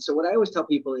question. So what I always tell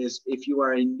people is, if you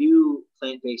are a new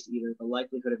plant-based eater, the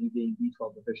likelihood of you being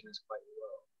B12 deficient is quite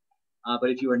low.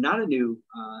 But if you are not a new,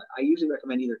 I usually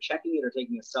recommend either checking it or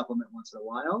taking a supplement once in a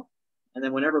while. And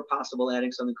then whenever possible,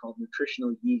 adding something called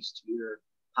nutritional yeast to your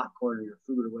popcorn or your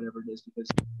food or whatever it is, because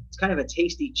it's kind of a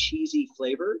tasty, cheesy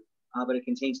flavor, but it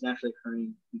contains naturally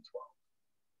occurring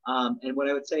B12. And what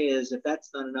I would say is, if that's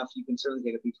not enough, you can certainly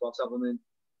take a B12 supplement.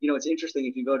 You know, it's interesting,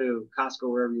 if you go to Costco,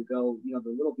 wherever you go, you know,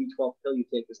 the little B12 pill you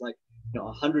take is like, you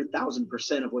know,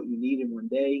 100,000% of what you need in one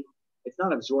day. It's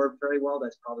not absorbed very well.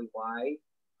 That's probably why.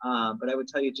 But I would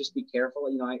tell you, just be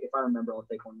careful. You know, if I remember, I'll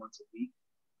take one once a week.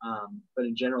 But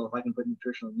in general, if I can put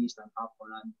nutritional yeast on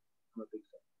popcorn, I'm a big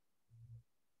fan.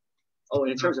 Oh,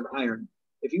 and in terms of iron,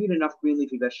 if you eat enough green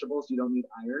leafy vegetables, you don't need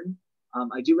iron.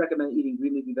 I do recommend eating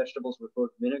green leafy vegetables with both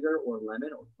vinegar or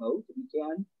lemon, or both if you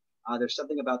can. There's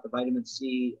something about the vitamin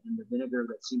C and the vinegar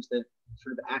that seems to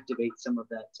sort of activate some of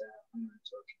that iron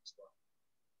absorption as well.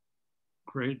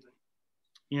 Great.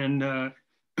 And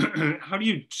how do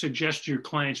you suggest your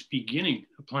clients beginning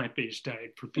a plant-based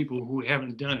diet for people who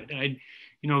haven't done it?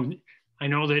 I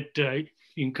know that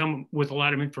you can come with a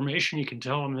lot of information. You can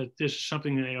tell them that this is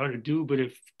something they ought to do, but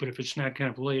if it's not kind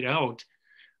of laid out,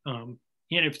 and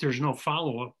if there's no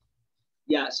follow-up.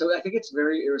 Yeah, so I think it's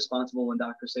very irresponsible when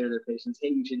doctors say to their patients, hey,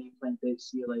 you should eat plant-based,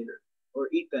 see you later, or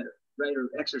eat better, right, or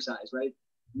exercise, right?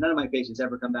 None of my patients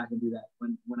ever come back and do that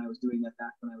when I was doing that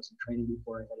back when I was in training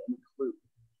before I had any clue.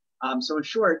 So in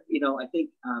short, you know, I think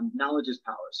knowledge is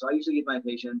power. So I usually give my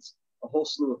patients a whole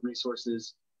slew of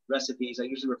resources, recipes. I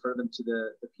usually refer them to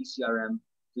the PCRM,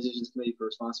 Physicians Committee for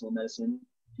Responsible Medicine,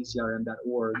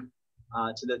 PCRM.org,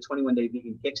 to the 21-Day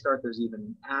Vegan Kickstart. There's even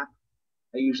an app.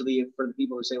 I usually, for the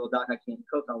people who say, well, doc, I can't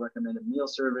cook, I'll recommend a meal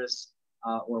service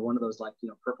or one of those, like, you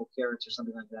know, purple carrots or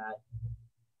something like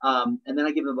that. And then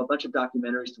I give them a bunch of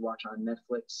documentaries to watch on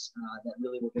Netflix that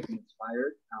really will get them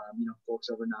inspired. You know, Forks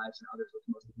Over Knives and others, which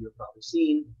most of you have probably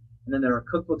seen. And then there are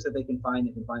cookbooks that they can find.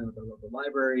 They can find them at their local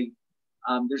library.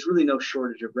 There's really no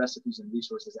shortage of recipes and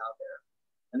resources out there.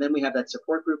 And then we have that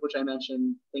support group, which I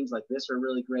mentioned. Things like this are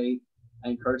really great. I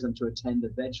encourage them to attend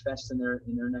the Veg Fest in their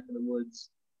neck of the woods.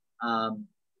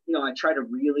 You know, I try to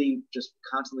really just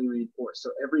constantly reinforce.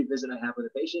 So every visit I have with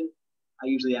a patient, I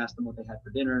usually ask them what they had for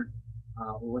dinner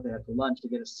or what they had for lunch to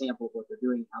get a sample of what they're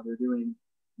doing, how they're doing,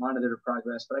 monitor their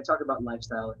progress. But I talk about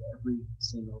lifestyle at every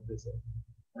single visit.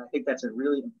 And I think that's a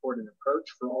really important approach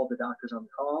for all the doctors on the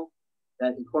call,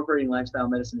 that incorporating lifestyle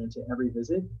medicine into every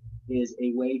visit is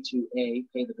a way to, A,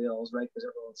 pay the bills, right? Because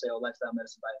everyone will say, oh, lifestyle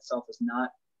medicine by itself is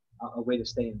not a way to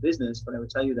stay in business. But I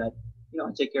would tell you that, you know,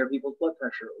 I take care of people's blood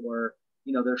pressure, or,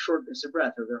 you know, their shortness of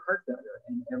breath or their heart failure.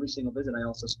 And every single visit, I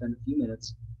also spend a few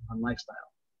minutes on lifestyle.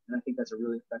 And I think that's a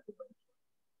really effective way.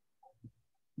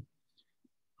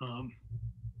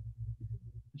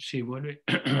 Let's see what,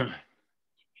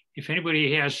 if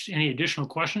anybody has any additional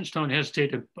questions, don't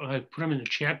hesitate to put them in the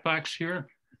chat box here.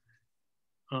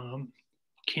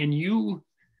 Can you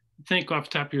think off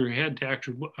the top of your head,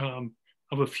 Doctor,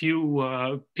 of a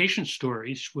few patient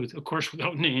stories, with, of course,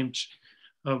 without names,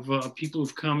 of people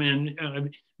who've come in,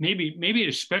 maybe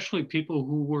especially people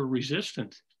who were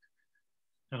resistant?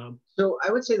 So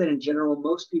I would say that in general,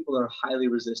 most people are highly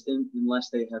resistant unless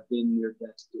they have been near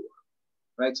death's door,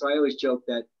 right? So I always joke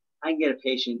that I can get a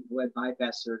patient who had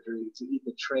bypass surgery to eat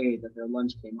the tray that their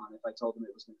lunch came on if I told them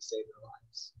it was going to save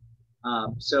their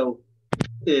lives. So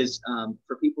it is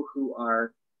for people who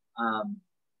are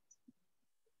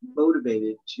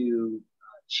motivated to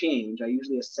change, I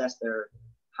usually assess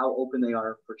how open they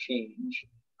are for change.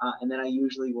 And then I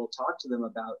usually will talk to them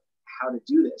about how to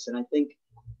do this. And I think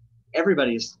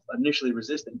everybody is initially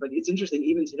resistant, but it's interesting,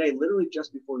 even today, literally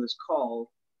just before this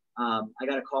call, I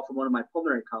got a call from one of my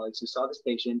pulmonary colleagues who saw this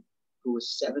patient who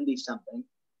was 70 something,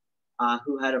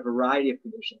 who had a variety of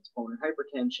conditions: pulmonary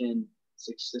hypertension,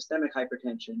 systemic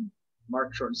hypertension,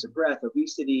 marked shortness of breath,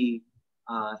 obesity.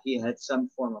 He had some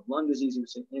form of lung disease. He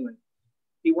was saying, anyway,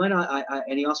 he went on,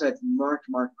 and he also had marked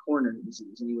coronary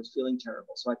disease, and he was feeling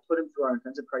terrible. So I put him through our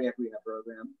intensive cardiac rehab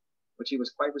program, which he was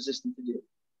quite resistant to do.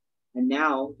 And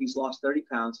now he's lost 30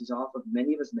 pounds. He's off of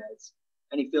many of his meds.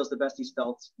 and he feels the best he's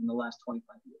felt in the last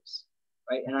 25 years,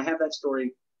 right? And I have that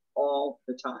story all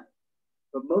the time.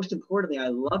 But most importantly, I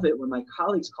love it when my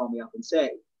colleagues call me up and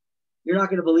say, you're not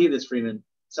going to believe this, Freeman.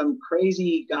 Some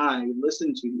crazy guy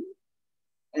listened to you,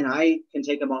 and I can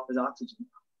take him off his oxygen,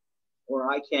 or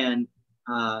I can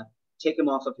take him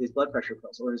off of his blood pressure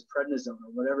pills or his prednisone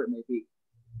or whatever it may be.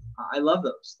 I love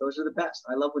those. Those are the best.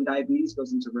 I love when diabetes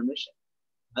goes into remission.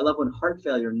 I love when heart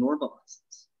failure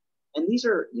normalizes. And these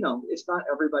are, you know, it's not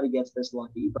everybody gets this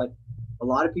lucky, but a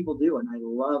lot of people do. And I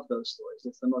love those stories.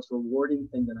 It's the most rewarding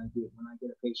thing that I do when I get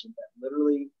a patient that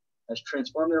literally has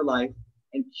transformed their life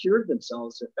and cured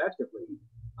themselves effectively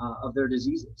of their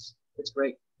diseases. It's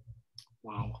great.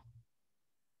 Wow.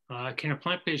 Can a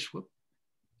plant-based, there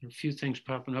are a few things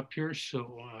popping up here.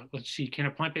 So let's see, can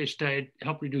a plant-based diet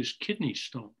help reduce kidney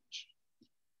stones?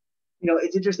 You know,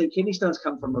 it's interesting. Kidney stones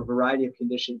come from a variety of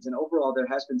conditions. And overall, there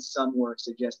has been some work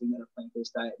suggesting that a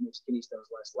plant-based diet makes kidney stones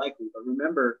less likely. But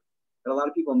remember that a lot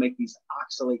of people make these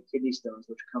oxalate kidney stones,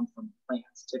 which come from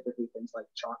plants, typically things like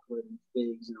chocolate and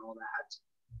figs and all that.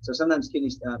 So sometimes kidney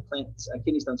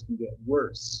stones can get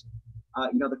worse.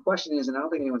 You know, the question is, and I don't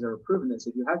think anyone's ever proven this,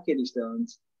 if you have kidney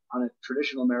stones on a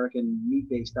traditional American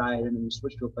meat-based diet and then you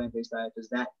switch to a plant-based diet, does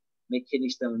that make kidney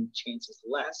stone chances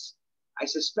less? I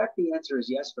suspect the answer is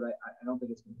yes, but I don't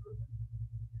think it's been proven.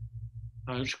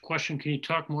 There's a question, can you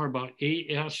talk more about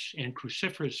AS and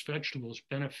cruciferous vegetables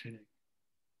benefiting?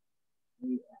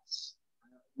 AS.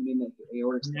 You mean like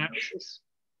aortic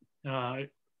stenosis?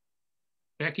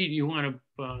 Becky, do you want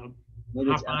to hop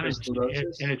on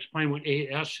and explain what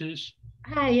AS is?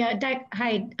 Hi,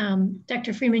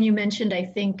 Dr. Freeman, you mentioned, I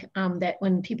think, that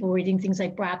when people were eating things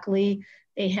like broccoli,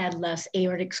 they had less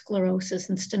aortic sclerosis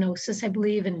and stenosis, I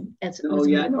believe. And as it was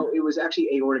it was actually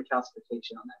aortic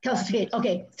calcification on that. Calcification.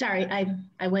 Okay, sorry,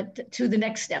 I went to the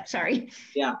next step. Sorry.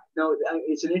 Yeah, no,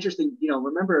 it's an interesting. You know,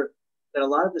 remember that a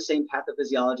lot of the same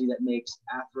pathophysiology that makes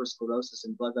atherosclerosis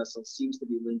in blood vessels seems to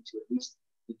be linked to at least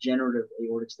degenerative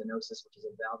aortic stenosis, which is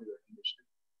a valvular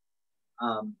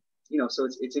condition. You know, so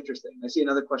it's interesting. I see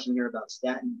another question here about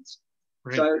statins.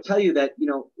 Right. So I would tell you that, you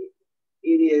know,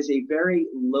 it is a very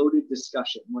loaded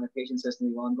discussion when a patient says to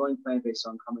me, well, I'm going plant-based, so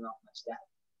I'm coming off my statin.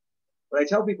 What I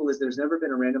tell people is there's never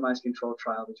been a randomized controlled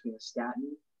trial between a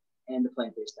statin and a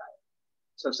plant-based diet.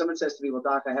 So if someone says to me, well,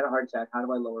 doc, I had a heart attack, how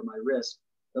do I lower my risk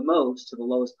the most to the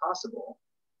lowest possible?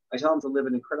 I tell them to live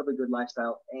an incredibly good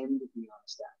lifestyle and be on a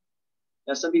statin.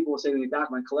 Now, some people will say to me, doc,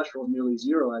 my cholesterol is nearly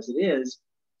zero as it is.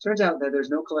 Turns out that there's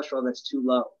no cholesterol that's too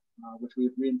low, which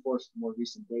we've reinforced with more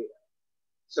recent data.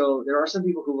 So there are some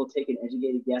people who will take an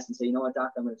educated guess and say, you know what,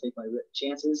 doc, I'm going to take my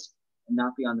chances and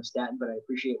not be on the statin, but I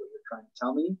appreciate what you're trying to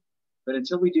tell me. But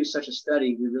until we do such a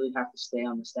study, we really have to stay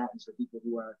on the statins for people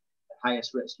who are at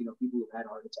highest risk, you know, people who've had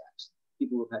heart attacks,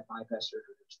 people who've had bypass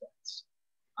surgery or stents.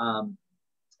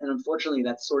 And unfortunately,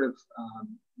 that's sort of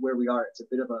where we are. It's a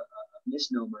bit of a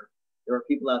misnomer. There are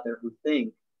people out there who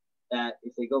think that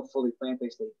if they go fully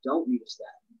plant-based, they don't need a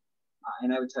statin.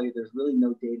 And I would tell you there's really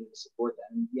no data to support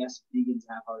that. And yes, vegans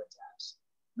have heart attacks.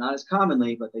 Not as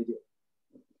commonly, but they do.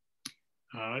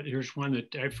 Here's one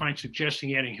that I find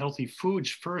suggesting adding healthy foods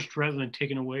first rather than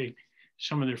taking away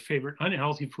some of their favorite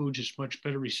unhealthy foods is much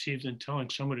better received than telling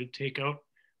someone to take out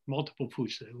multiple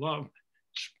foods they love.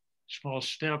 Small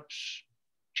steps,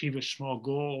 achieve a small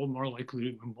goal, more likely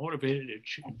to be motivated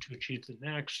to achieve the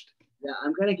next. Yeah,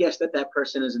 I'm going to guess that that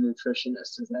person is a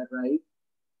nutritionist. Is that right?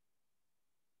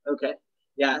 Okay.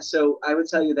 Yeah, so I would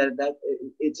tell you that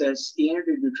it's a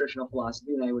standard nutritional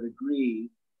philosophy, and I would agree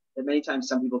that many times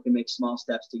some people can make small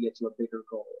steps to get to a bigger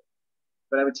goal.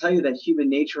 But I would tell you that human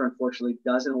nature, unfortunately,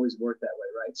 doesn't always work that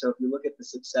way, right? So if you look at the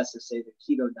success of, say, the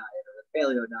keto diet or the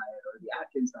paleo diet or the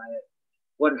Atkins diet,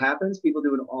 what happens? People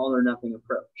do an all or nothing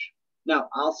approach. Now,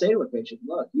 I'll say to a patient,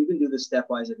 look, you can do this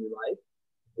stepwise if you like,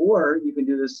 or you can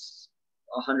do this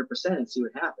 100% and see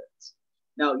what happens.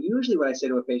 Now, usually what I say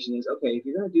to a patient is, okay, if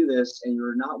you're going to do this and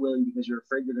you're not willing because you're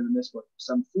afraid you're going to miss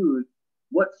some food,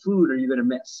 what food are you going to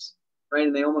miss, right?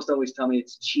 And they almost always tell me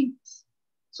it's cheese.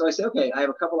 So I say, okay, I have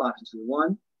a couple options for you.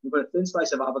 One, you put a thin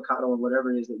slice of avocado or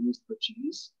whatever it is that you use to put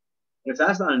cheese. And if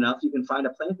that's not enough, you can find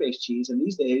a plant-based cheese. And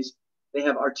these days, they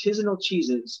have artisanal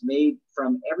cheeses made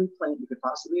from every plant you could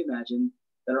possibly imagine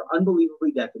that are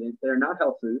unbelievably decadent. They're not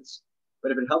health foods,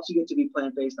 but if it helps you get to be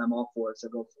plant-based, I'm all for it, so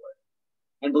go for it.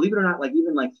 And believe it or not, like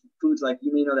even like foods like,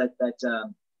 you may know that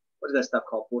what is that stuff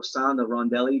called? Boursin, the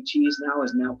rondelli cheese now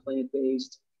is now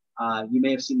plant-based. You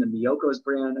may have seen the Miyoko's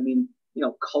brand. I mean, you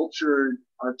know, cultured,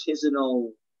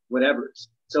 artisanal, whatevers.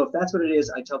 So if that's what it is,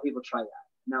 I tell people try that.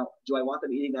 Now, do I want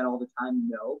them eating that all the time?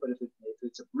 No, but if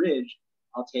it's a bridge,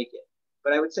 I'll take it.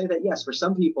 But I would say that yes, for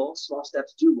some people, small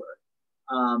steps do work.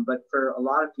 But for a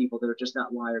lot of people, they're just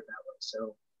not wired that way.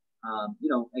 So, you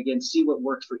know, again, see what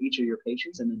works for each of your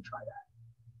patients and then try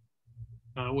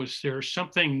that. Was there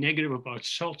something negative about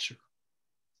seltzer?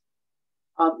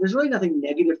 There's really nothing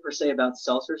negative per se about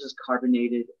seltzers. It's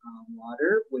carbonated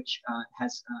water, which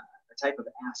has a type of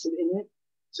acid in it.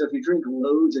 So if you drink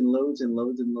loads and loads and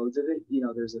loads and loads of it, you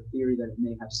know, there's a theory that it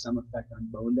may have some effect on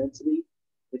bone density.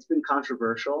 It's been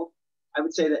controversial. I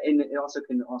would say that, and it also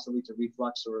can lead to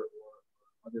reflux or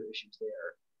other issues there.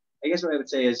 I guess what I would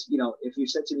say is, you know, if you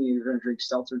said to me you're going to drink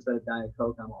seltzer instead of Diet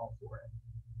Coke, I'm all for it.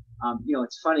 You know,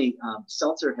 it's funny,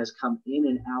 seltzer has come in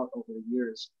and out over the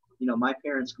years. You know, my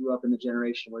parents grew up in the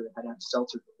generation where they had to have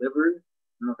seltzer delivered. I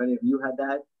don't know if any of you had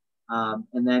that.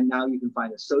 And then now you can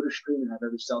find a soda stream and have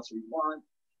every seltzer you want.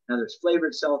 Now there's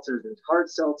flavored seltzer, there's hard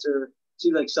seltzer.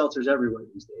 Seems like seltzer's everywhere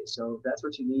these days. So if that's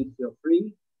what you need, feel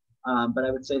free. But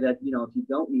I would say that, you know, if you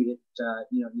don't need it,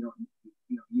 you know, you don't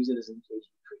use it as an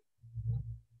occasional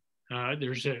treat.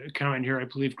 There's a comment here. I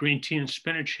believe green tea and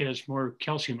spinach has more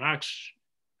calcium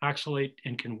oxalate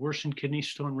and can worsen kidney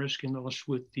stone risk in those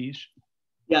with these.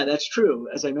 Yeah, that's true.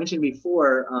 As I mentioned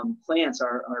before, plants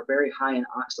are very high in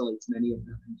oxalates, many of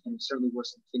them, and can certainly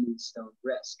worsen kidney stone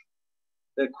risk.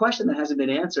 The question that hasn't been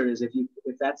answered is if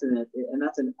that's in it, and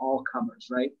that's in all comers,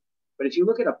 right? But if you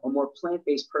look at a more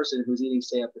plant-based person who's eating,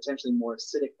 say, a potentially more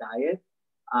acidic diet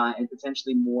and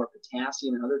potentially more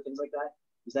potassium and other things like that,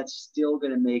 is that still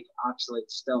going to make oxalate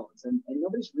stones? And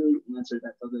nobody's really answered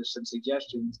that, though there's some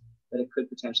suggestions that it could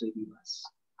potentially be less.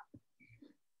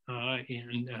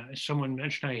 Someone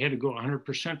mentioned I had to go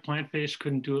 100% plant-based,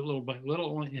 couldn't do it little by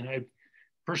little. And I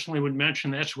personally would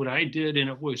mention that's what I did, and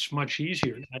it was much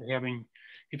easier. Not having,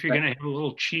 if you're going to have a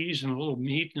little cheese and a little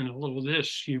meat and a little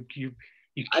this, you keep.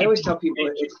 I always tell people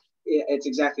it's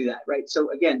exactly that, right?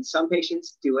 So again, some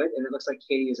patients do it, and it looks like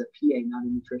Katie is a PA, not a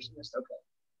nutritionist.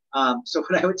 Okay. So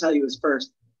what I would tell you is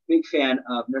first, big fan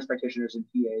of nurse practitioners and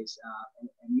PAs,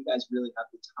 and you guys really have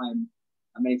the time,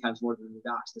 many times more than the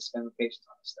docs, to spend with patients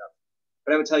on this stuff.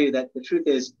 But I would tell you that the truth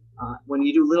is, when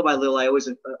you do little by little, I always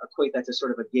equate that to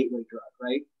sort of a gateway drug,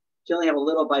 right? You only have a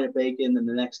little bite of bacon, then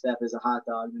the next step is a hot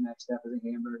dog, the next step is a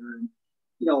hamburger, and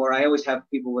you know, or I always have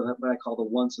people with what I call the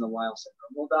once in a while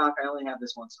syndrome. Well, doc, I only have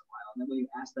this once in a while. And then when you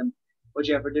ask them, what'd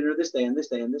you have for dinner this day and this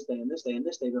day and this day and this day and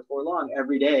this day, before long,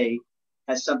 every day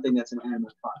has something that's an animal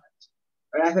product.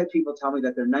 Right? I've had people tell me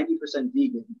that they're 90%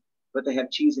 vegan, but they have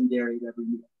cheese and dairy at every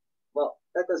meal. Well,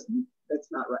 that's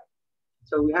not right.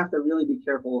 So we have to really be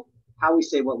careful how we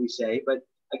say what we say. But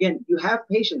again, you have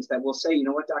patients that will say, you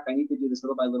know what, doc, I need to do this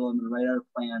little by little. I'm going to write out a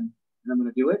plan and I'm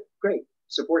going to do it. Great,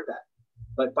 support that.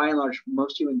 But by and large,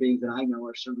 most human beings that I know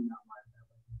are certainly not wired that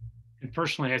way. And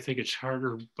personally, I think it's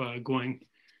harder going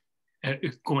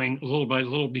little by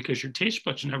little because your taste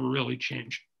buds never really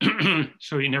change.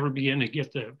 So you never begin to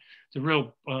get the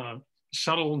real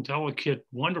subtle, delicate,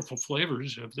 wonderful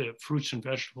flavors of the fruits and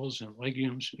vegetables and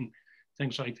legumes and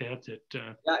things like that.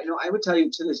 Yeah, you know, I would tell you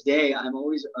to this day, I'm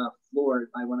always floored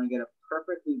by when I get a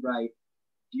perfectly ripe,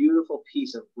 beautiful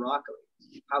piece of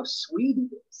broccoli, how sweet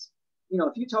it is. You know,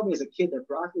 if you told me as a kid that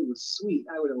broccoli was sweet,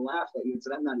 I would have laughed at you and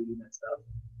said, I'm not eating that stuff.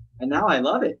 And now I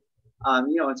love it.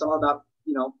 You know, it's all about,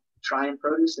 you know, trying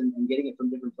produce and getting it from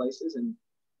different places and,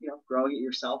 you know, growing it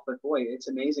yourself. But boy, it's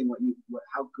amazing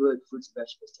how good fruits and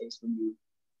vegetables taste when you,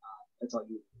 that's all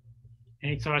you eat.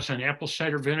 Any thoughts on apple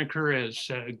cider vinegar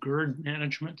as GERD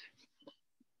management?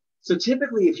 So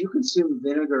typically, if you consume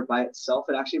vinegar by itself,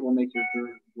 it actually will make your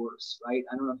GERD worse, right?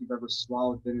 I don't know if you've ever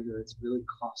swallowed vinegar. It's really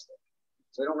caustic.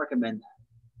 So I don't recommend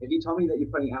that. If you told me that you're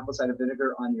putting apple cider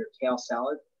vinegar on your kale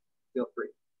salad, feel free.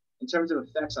 In terms of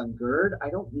effects on GERD, I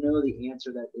don't know the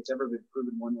answer that it's ever been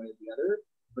proven one way or the other,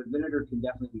 but vinegar can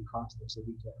definitely be caustic, so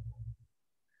be careful.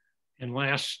 And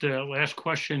last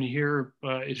question here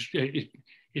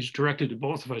is directed to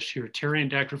both of us here. Terry and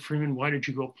Dr. Freeman, why did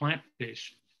you go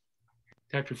plant-based?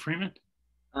 Dr. Freeman?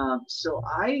 So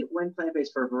I went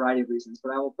plant-based for a variety of reasons,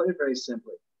 but I will put it very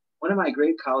simply. One of my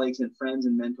great colleagues and friends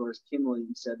and mentors, Kim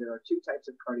Williams, said there are two types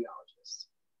of cardiologists,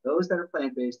 those that are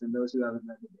plant-based and those who haven't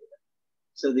read the data.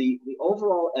 So the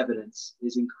overall evidence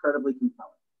is incredibly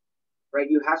compelling, right?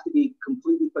 You have to be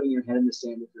completely putting your head in the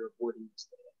sand if you're avoiding this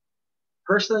data.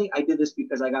 Personally, I did this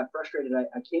because I got frustrated. I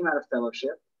came out of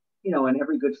fellowship, you know, and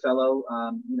every good fellow,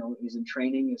 you know, is in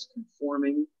training, is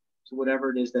conforming to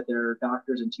whatever it is that their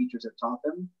doctors and teachers have taught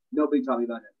them. Nobody taught me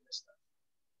about any of this stuff.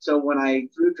 So when I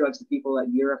threw drugs to people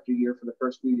that year after year for the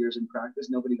first few years in practice,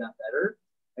 nobody got better.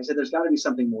 I said, there's got to be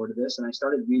something more to this. And I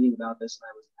started reading about this, and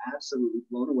I was absolutely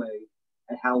blown away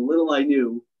at how little I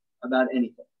knew about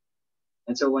anything.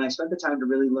 And so when I spent the time to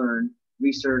really learn,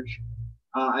 research,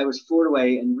 I was floored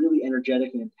away and really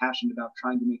energetic and passionate about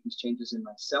trying to make these changes in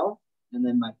myself and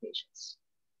then my patients.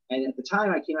 And at the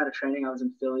time I came out of training, I was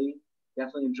in Philly,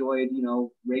 definitely enjoyed,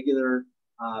 regular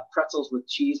pretzels with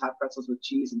cheese, hot pretzels with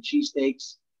cheese and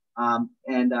cheesesteaks.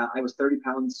 I was 30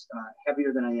 pounds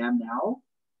heavier than I am now.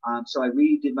 So I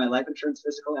redid my life insurance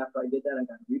physical. After I did that, I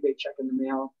got a rebate check in the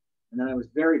mail, and then I was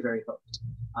very, very hooked.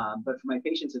 But for my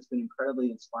patients, it's been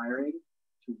incredibly inspiring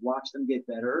to watch them get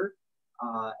better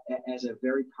as a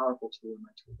very powerful tool in my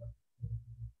toolbox.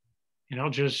 And I'll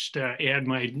just add,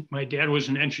 my dad was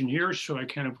an engineer, so I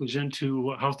kind of was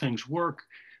into how things work.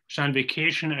 I was on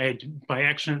vacation. I had, by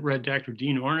accident, read Dr.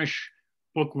 Dean Ornish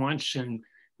book once and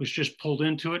was just pulled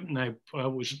into it. And I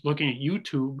was looking at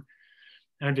YouTube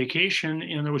on vacation,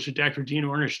 and there was a Dr. Dean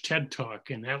Ornish TED Talk,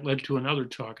 and that led to another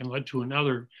talk and led to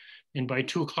another. And by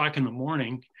 2 o'clock in the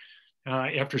morning,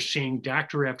 after seeing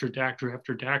doctor after doctor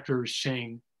after doctor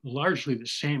saying largely the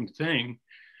same thing,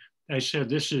 I said,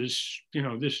 this is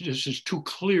too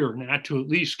clear not to at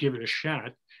least give it a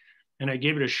shot. And I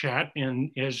gave it a shot.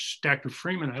 And as Dr.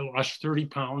 Freeman, I lost 30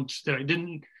 pounds that I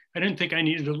didn't think I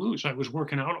needed to lose. I was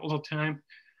working out all the time.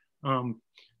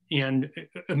 And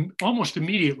almost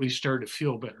immediately started to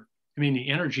feel better. I mean, the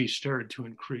energy started to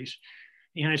increase.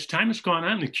 And as time has gone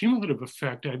on, the cumulative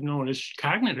effect I've noticed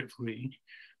cognitively,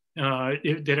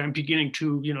 that I'm beginning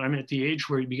to, I'm at the age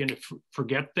where you begin to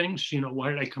forget things. Why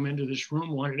did I come into this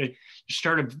room? Why did I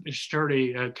start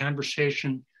a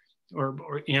conversation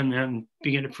and then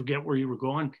begin to forget where you were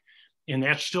going? And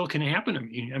that still can happen to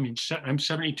me. I mean, I'm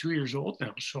 72 years old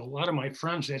now. So a lot of my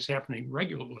friends, that's happening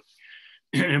regularly.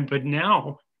 But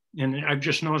now, and I've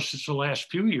just noticed this the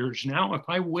last few years now, if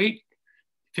I wait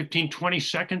 15, 20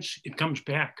 seconds, it comes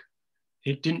back.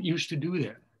 It didn't used to do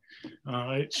that.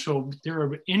 So there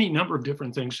are any number of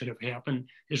different things that have happened,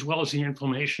 as well as the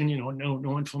inflammation,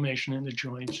 no inflammation in the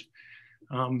joints,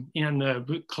 and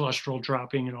the cholesterol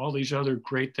dropping and all these other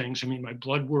great things. I mean, my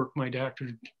blood work, my doctor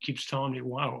keeps telling me,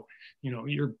 wow,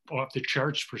 you're off the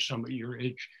charts for somebody your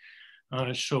age.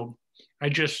 So I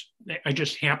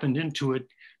just happened into it.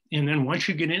 And then once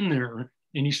you get in there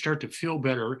and you start to feel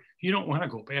better, you don't want to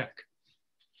go back.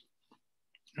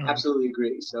 Absolutely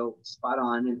agree. So spot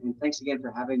on. And thanks again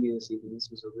for having me this evening. This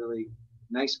was a really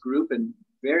nice group and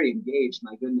very engaged.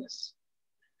 My goodness.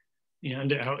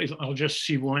 And I'll just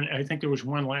see one. I think there was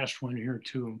one last one here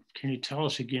too. Can you tell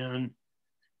us again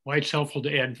why it's helpful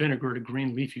to add vinegar to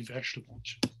green leafy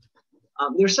vegetables?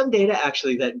 There's some data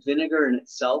actually that vinegar in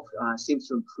itself seems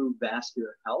to improve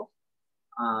vascular health.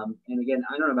 And again,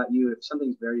 I don't know about you, if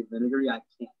something's very vinegary, I can't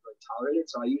really tolerate it.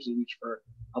 So I usually reach for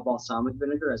a balsamic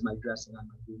vinegar as my dressing on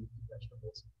my green leafy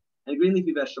vegetables. And green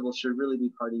leafy vegetables should really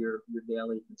be part of your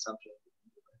daily consumption.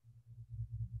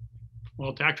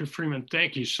 Well, Dr. Freeman,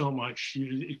 thank you so much.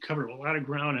 You covered a lot of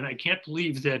ground, and I can't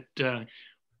believe that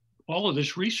all of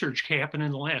this research happened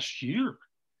in the last year.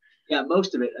 Yeah,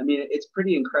 most of it. I mean, it's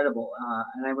pretty incredible.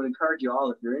 And I would encourage you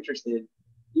all, if you're interested,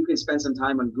 you can spend some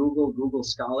time on Google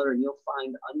Scholar, and you'll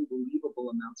find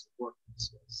unbelievable amounts of work in this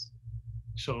space.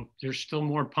 So there's still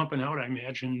more pumping out, I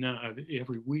imagine,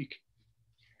 every week.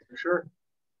 For sure.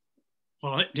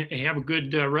 Well, have a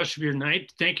good rest of your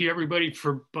night. Thank you, everybody,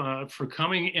 for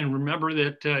coming. And remember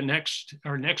that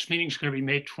our next meeting is going to be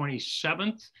May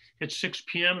 27th at 6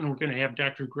 p.m. And we're going to have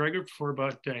Dr. Greger for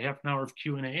about half an hour of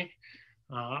Q&A,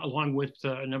 along with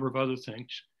a number of other things.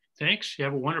 Thanks. You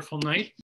have a wonderful night.